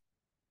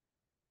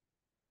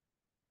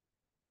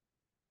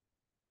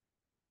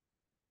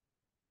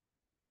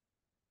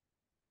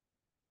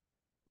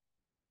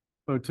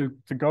 So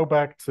to go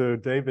back to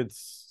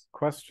David's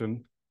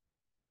question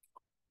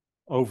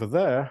over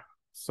there,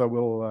 so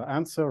we'll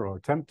answer or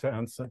attempt to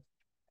answer.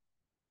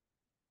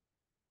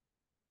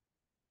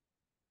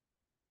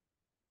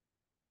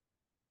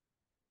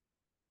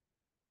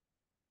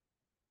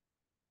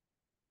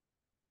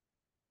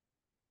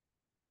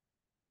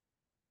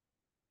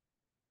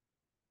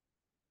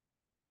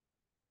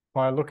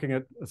 By looking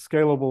at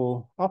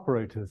scalable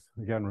operators.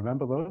 Again,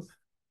 remember those?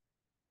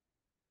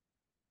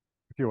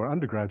 If you were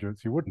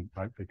undergraduates, you wouldn't,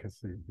 right? Because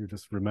you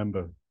just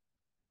remember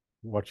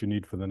what you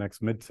need for the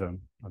next midterm.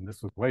 And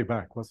this was way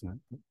back, wasn't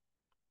it?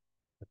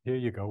 But here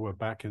you go, we're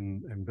back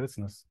in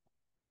business.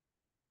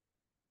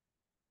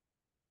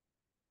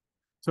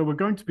 So we're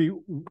going to be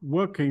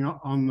working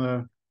on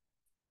the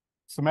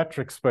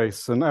symmetric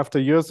space. And after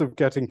years of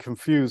getting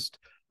confused,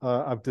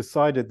 I've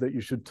decided that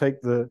you should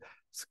take the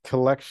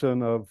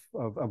collection of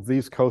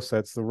these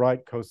cosets, the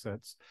right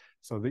cosets,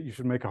 so that you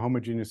should make a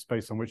homogeneous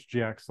space on which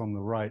G acts on the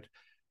right.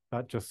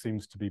 That just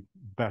seems to be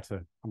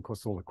better. Of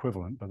course, all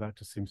equivalent, but that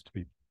just seems to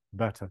be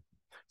better.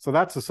 So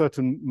that's a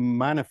certain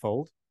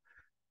manifold.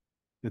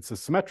 It's a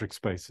symmetric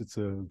space. It's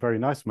a very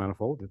nice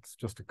manifold. It's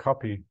just a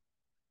copy,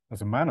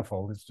 as a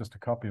manifold, it's just a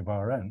copy of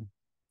Rn.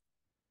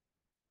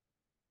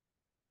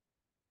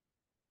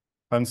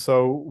 And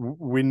so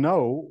we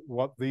know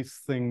what these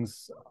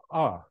things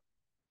are.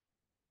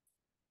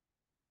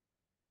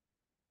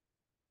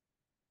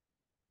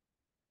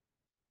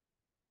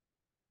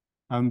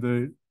 And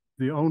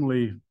the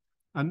only,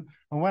 and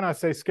when I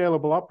say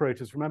scalable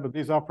operators, remember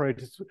these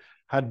operators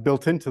had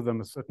built into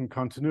them a certain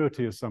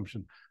continuity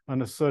assumption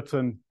and a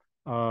certain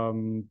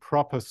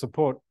proper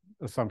support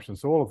assumption.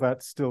 So all of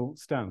that still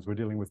stands. We're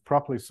dealing with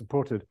properly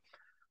supported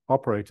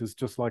operators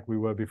just like we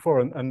were before.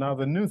 And now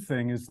the new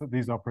thing is that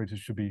these operators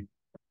should be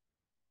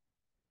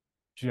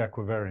G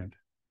equivariant.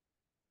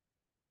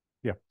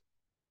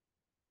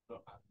 So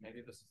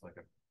maybe this is like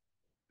a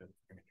bit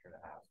premature to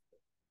ask, but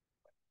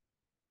like,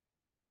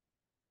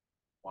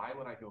 why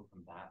would I go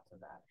from that to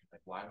that?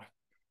 Like, why?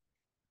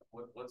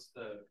 What's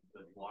the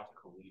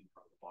logical leap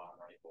from the bottom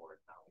right board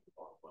now to the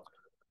bottom left?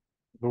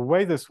 The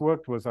way this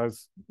worked was I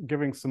was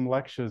giving some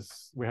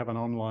lectures. We have an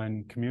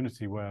online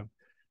community where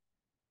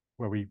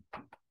we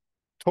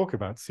talk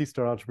about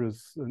C-star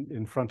algebras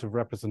in front of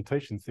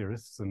representation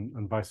theorists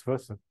and vice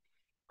versa.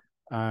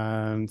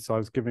 And so I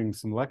was giving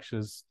some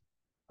lectures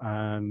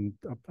and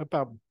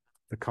about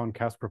the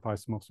Kohn-Kasparov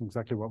isomorphism,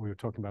 exactly what we were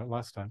talking about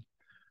last time.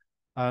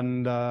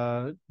 And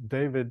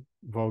David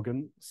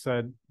Vaughan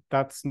said,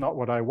 that's not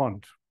what I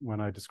want, when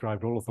I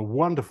described all of the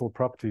wonderful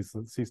properties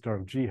that C-star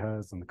of G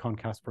has and the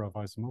Kohn-Kasparov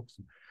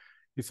isomorphism.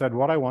 He said,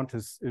 what I want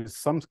is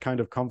some kind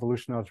of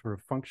convolution algebra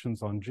of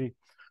functions on G,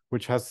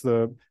 which has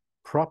the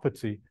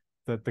property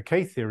that the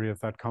K-theory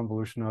of that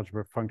convolution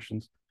algebra of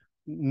functions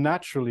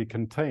naturally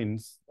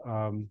contains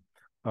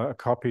a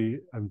copy,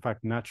 in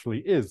fact, naturally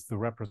is the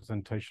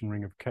representation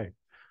ring of K.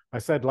 I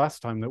said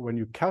last time that when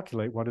you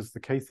calculate what is the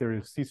K-theory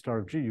of C-star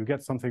of G, you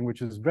get something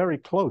which is very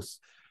close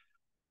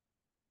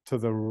to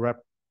the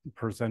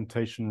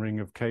representation ring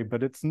of K,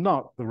 but it's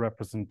not the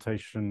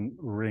representation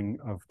ring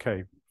of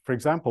K. For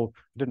example,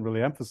 I didn't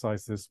really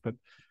emphasize this, but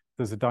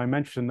there's a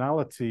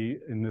dimensionality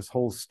in this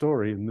whole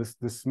story, and this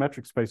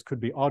symmetric space could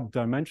be odd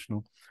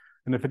dimensional.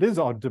 And if it is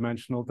odd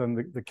dimensional,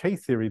 then the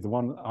K-theory, the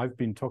one I've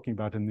been talking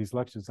about in these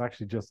lectures, is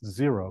actually just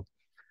zero.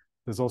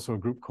 There's also a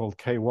group called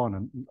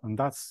K1, and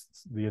that's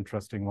the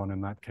interesting one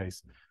in that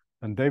case.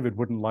 And David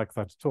wouldn't like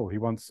that at all. He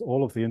wants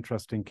all of the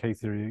interesting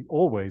K-theory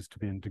always to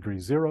be in degree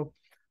zero,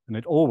 and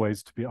it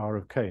always to be R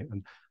of K.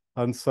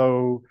 And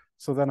so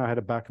then I had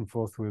a back and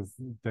forth with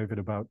David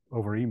about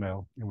over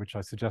email, in which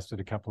I suggested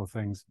a couple of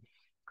things,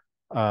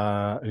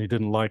 and he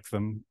didn't like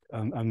them.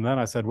 And then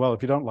I said, well,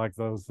 if you don't like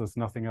those, there's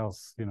nothing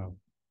else, you know,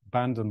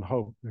 abandon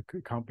hope,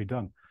 it can't be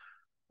done.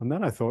 And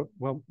then I thought,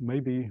 well,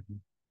 maybe,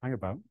 hang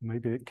about,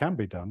 maybe it can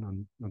be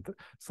done.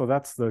 So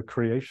that's the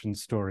creation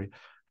story.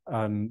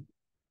 And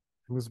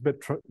it was a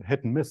bit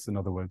hit and miss, in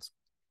other words.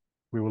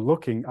 I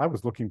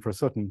was looking for a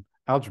certain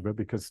algebra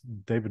because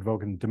David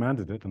Vaughan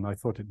demanded it, and I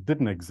thought it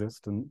didn't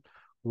exist, and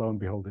lo and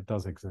behold, it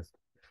does exist.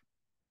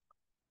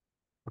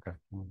 Okay,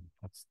 well,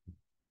 that's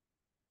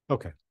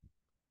okay.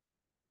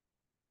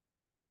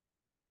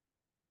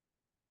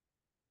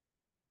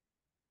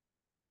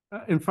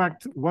 In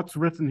fact, what's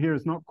written here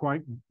is not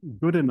quite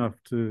good enough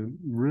to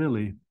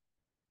really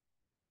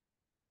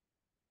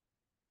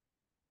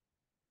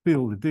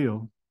feel the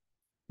deal.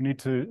 You need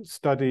to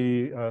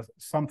study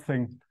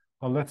something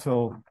a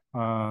little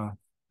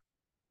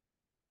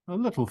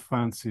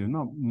fancier,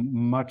 not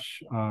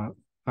much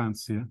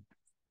fancier.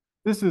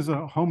 This is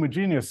a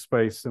homogeneous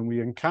space, and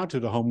we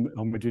encountered a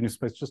homogeneous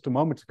space just a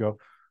moment ago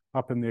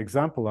up in the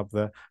example up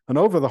there. And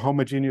over the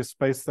homogeneous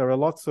space, there are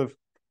lots of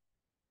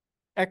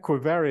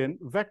equivariant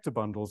vector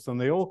bundles, and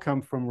they all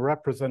come from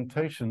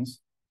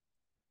representations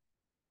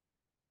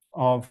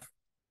of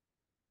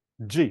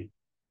G.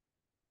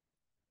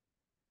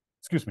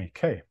 Excuse me,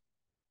 K.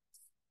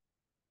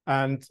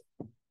 And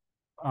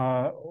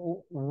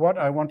what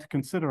I want to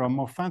consider are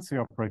more fancy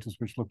operators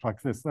which look like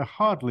this. They're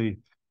hardly,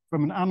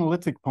 from an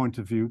analytic point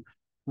of view,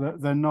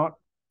 they're not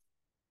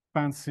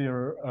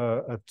fancier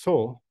at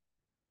all.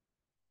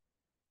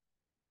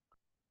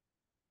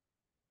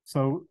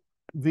 So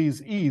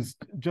these E's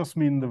just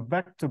mean the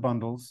vector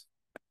bundles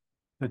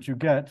that you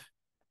get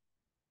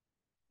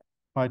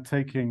by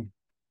taking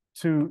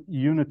two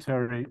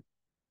unitary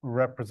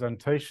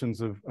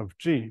representations of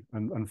G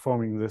and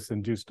forming this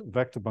induced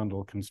vector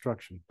bundle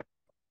construction.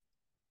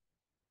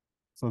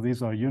 So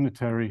these are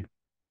unitary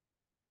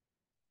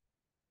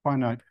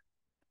finite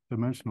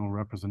dimensional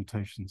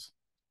representations.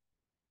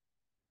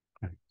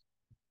 Okay.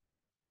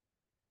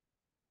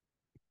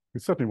 We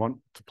certainly want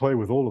to play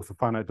with all of the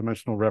finite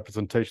dimensional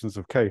representations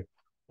of K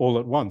all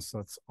at once.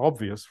 That's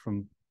obvious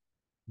from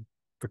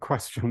the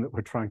question that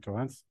we're trying to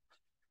answer.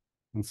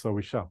 And so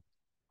we shall.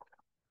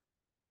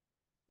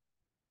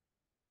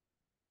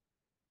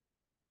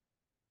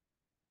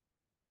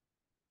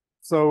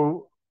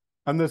 So,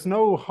 and there's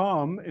no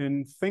harm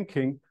in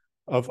thinking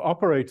of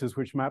operators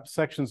which map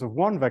sections of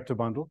one vector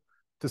bundle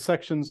to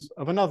sections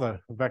of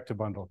another vector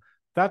bundle.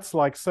 That's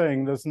like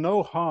saying there's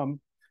no harm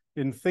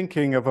in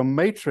thinking of a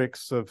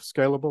matrix of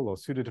scalable or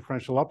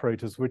pseudo-differential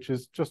operators, which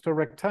is just a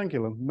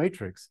rectangular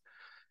matrix.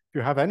 If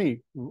you have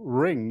any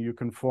ring, you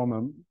can form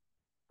a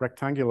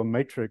rectangular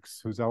matrix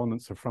whose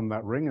elements are from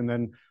that ring, and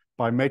then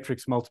by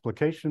matrix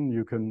multiplication,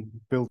 you can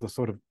build a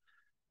sort of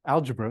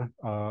algebra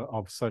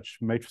of such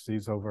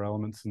matrices over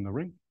elements in the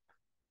ring.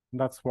 And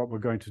that's what we're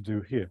going to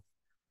do here.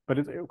 But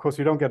of course,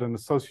 you don't get an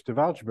associative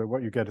algebra.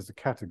 What you get is a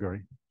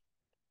category.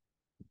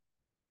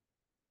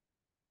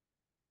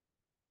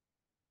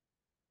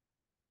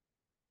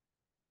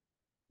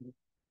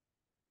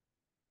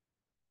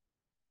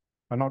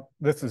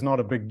 This is not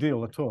a big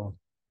deal at all.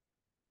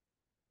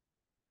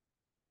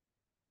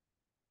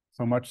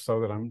 So much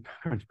so that I'm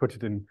going to put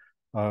it in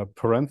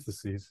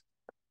parentheses.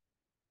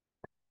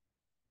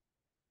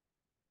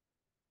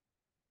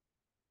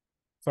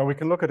 So we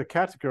can look at a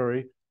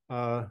category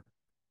whose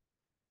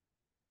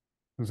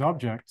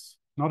objects,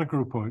 not a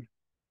groupoid,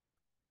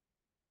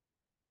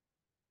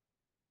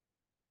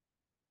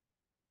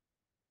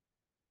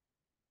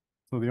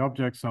 so the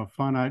objects are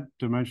finite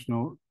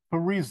dimensional,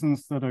 for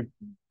reasons that are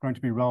going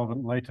to be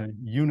relevant later,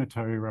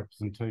 unitary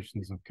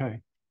representations of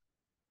K.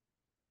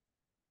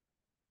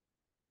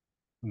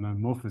 And then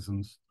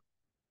morphisms,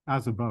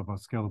 as above, are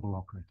scalable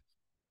operators.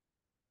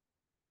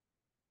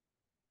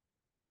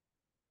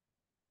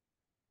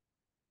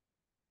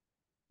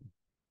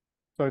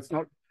 So it's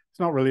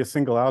not really a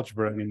single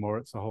algebra anymore.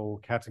 It's a whole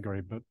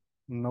category, but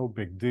no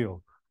big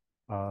deal.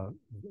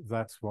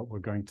 That's what we're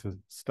going to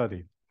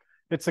study.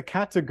 It's a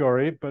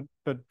category, but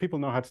people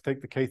know how to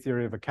take the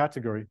K-theory of a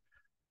category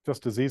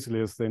just as easily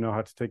as they know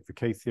how to take the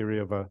K-theory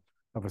of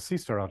a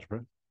C-star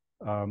algebra.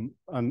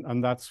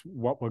 And that's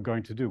what we're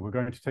going to do. We're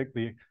going to take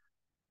the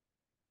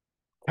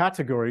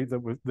category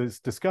that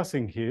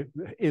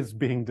is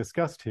being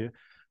discussed here.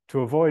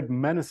 To avoid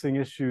menacing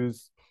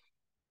issues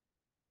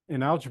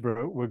in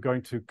algebra, we're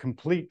going to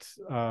complete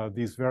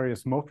these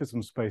various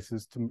morphism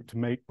spaces to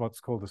make what's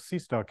called a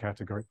C-star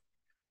category.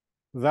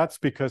 That's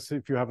because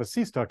if you have a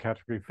C-star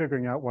category,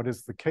 figuring out what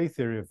is the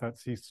K-theory of that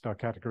C-star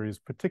category is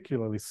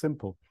particularly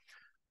simple,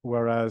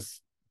 whereas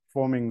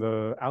forming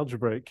the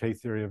algebraic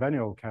K-theory of any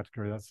old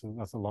category, that's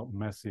a lot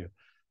messier.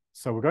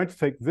 So we're going to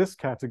take this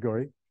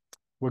category,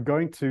 we're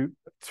going to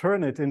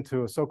turn it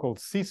into a so-called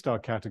C-star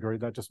category.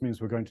 That just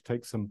means we're going to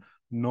take some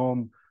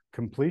norm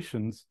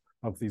completions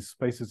of these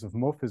spaces of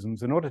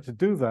morphisms. In order to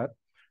do that,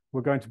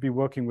 we're going to be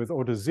working with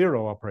order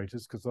 0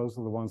 operators, because those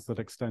are the ones that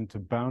extend to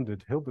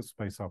bounded Hilbert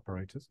space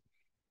operators.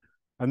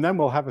 And then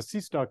we'll have a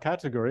C-star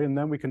category, and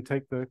then we can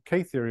take the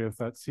K-theory of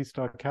that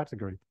C-star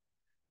category.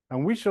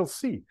 And we shall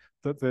see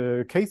that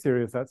the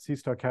K-theory of that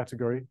C-star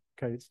category,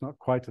 okay, it's not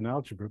quite an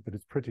algebra, but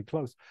it's pretty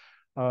close,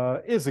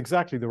 is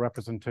exactly the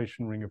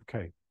representation ring of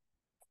K.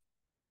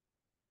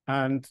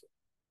 And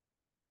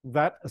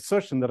that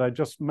assertion that I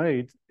just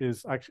made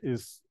is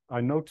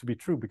I know to be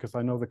true because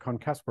I know the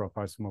Kohn-Kasparov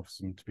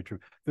isomorphism to be true.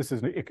 This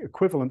is an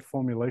equivalent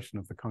formulation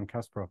of the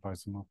Kohn-Kasparov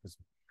isomorphism.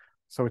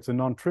 So it's a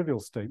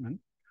non-trivial statement,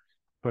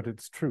 but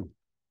it's true.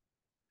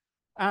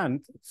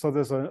 And so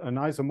there's an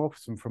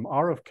isomorphism from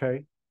R of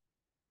K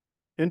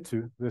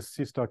into this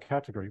C-star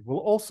category. We'll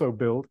also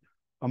build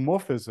a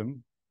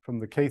morphism from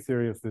the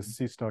K-theory of this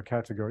C-star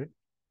category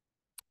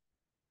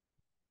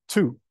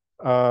to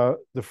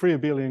the free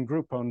abelian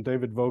group on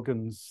David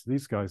Vogan's,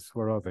 these guys,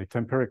 where are they?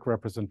 Tempiric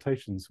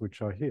representations,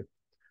 which are here.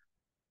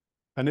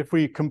 And if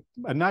we,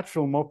 a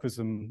natural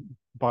morphism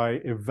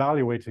by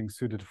evaluating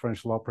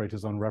pseudo-differential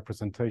operators on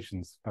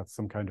representations, that's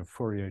some kind of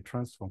Fourier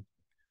transform,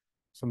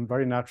 some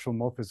very natural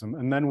morphism.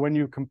 And then when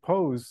you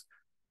compose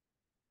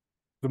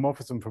the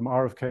morphism from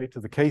R of K to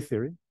the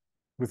K-theory,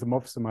 with the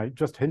morphism I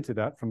just hinted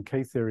at from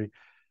K-theory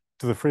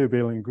to the free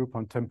abelian group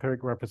on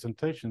tempiric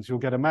representations, you'll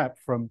get a map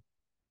from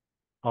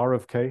R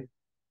of K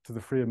to the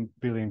free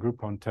abelian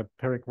group on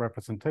tempiric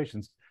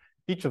representations.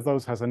 Each of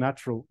those has a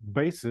natural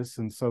basis,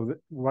 and so that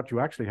what you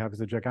actually have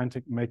is a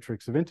gigantic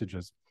matrix of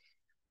integers.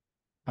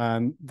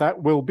 And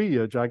that will be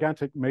a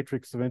gigantic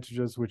matrix of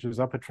integers, which is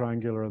upper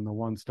triangular and the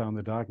ones down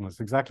the diagonal. It's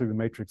exactly the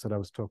matrix that I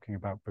was talking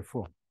about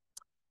before.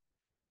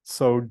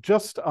 So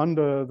just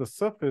under the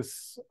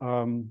surface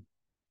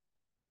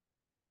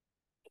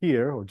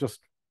here, or just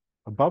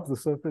above the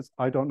surface,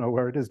 I don't know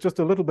where it is, just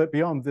a little bit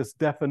beyond this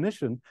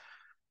definition,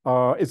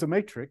 is a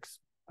matrix.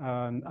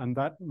 And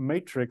that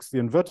matrix, the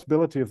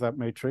invertibility of that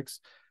matrix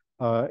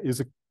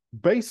is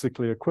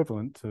basically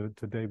equivalent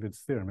to David's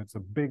theorem. It's a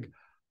big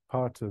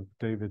part of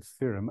David's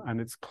theorem,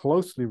 and it's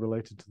closely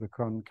related to the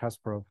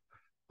Kohn-Kasparov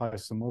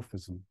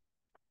isomorphism.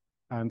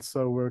 And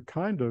so we're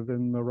kind of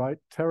in the right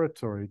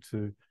territory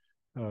to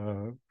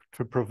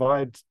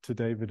provide to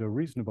David a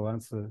reasonable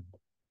answer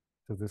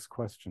to this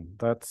question.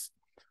 That's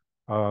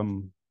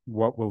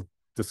what we'll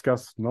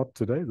discuss, not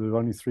today, there's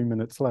only 3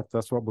 minutes left.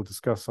 That's what we'll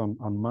discuss on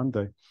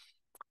Monday.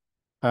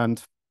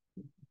 And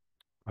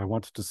I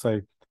wanted to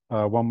say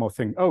one more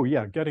thing. Oh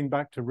yeah, getting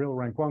back to real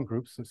rank 1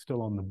 groups, it's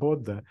still on the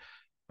board there.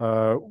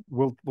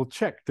 We'll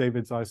check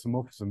David's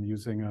isomorphism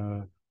using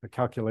a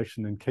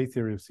calculation in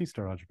K-theory of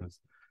C-star algebras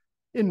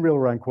in real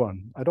rank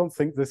 1. I don't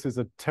think this is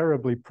a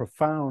terribly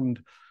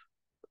profound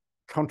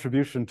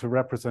contribution to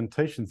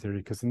representation theory,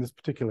 because in this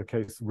particular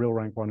case, real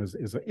rank 1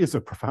 is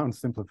a profound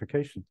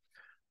simplification.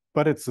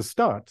 But it's a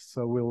start,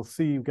 so we'll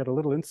see, get a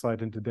little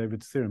insight into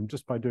David's theorem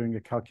just by doing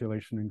a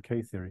calculation in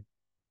K-theory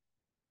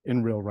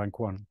in real rank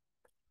 1.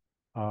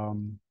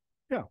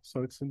 Yeah,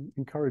 so it's an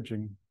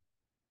encouraging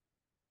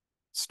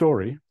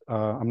story.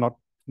 I'm not,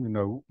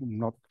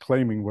 not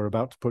claiming we're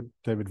about to put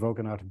David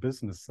Vogan out of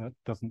business. That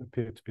doesn't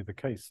appear to be the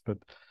case,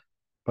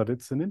 but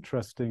it's an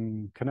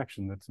interesting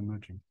connection that's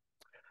emerging.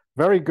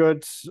 Very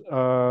good.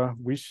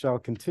 We shall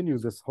continue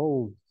this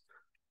whole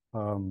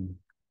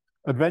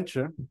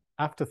adventure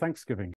after Thanksgiving.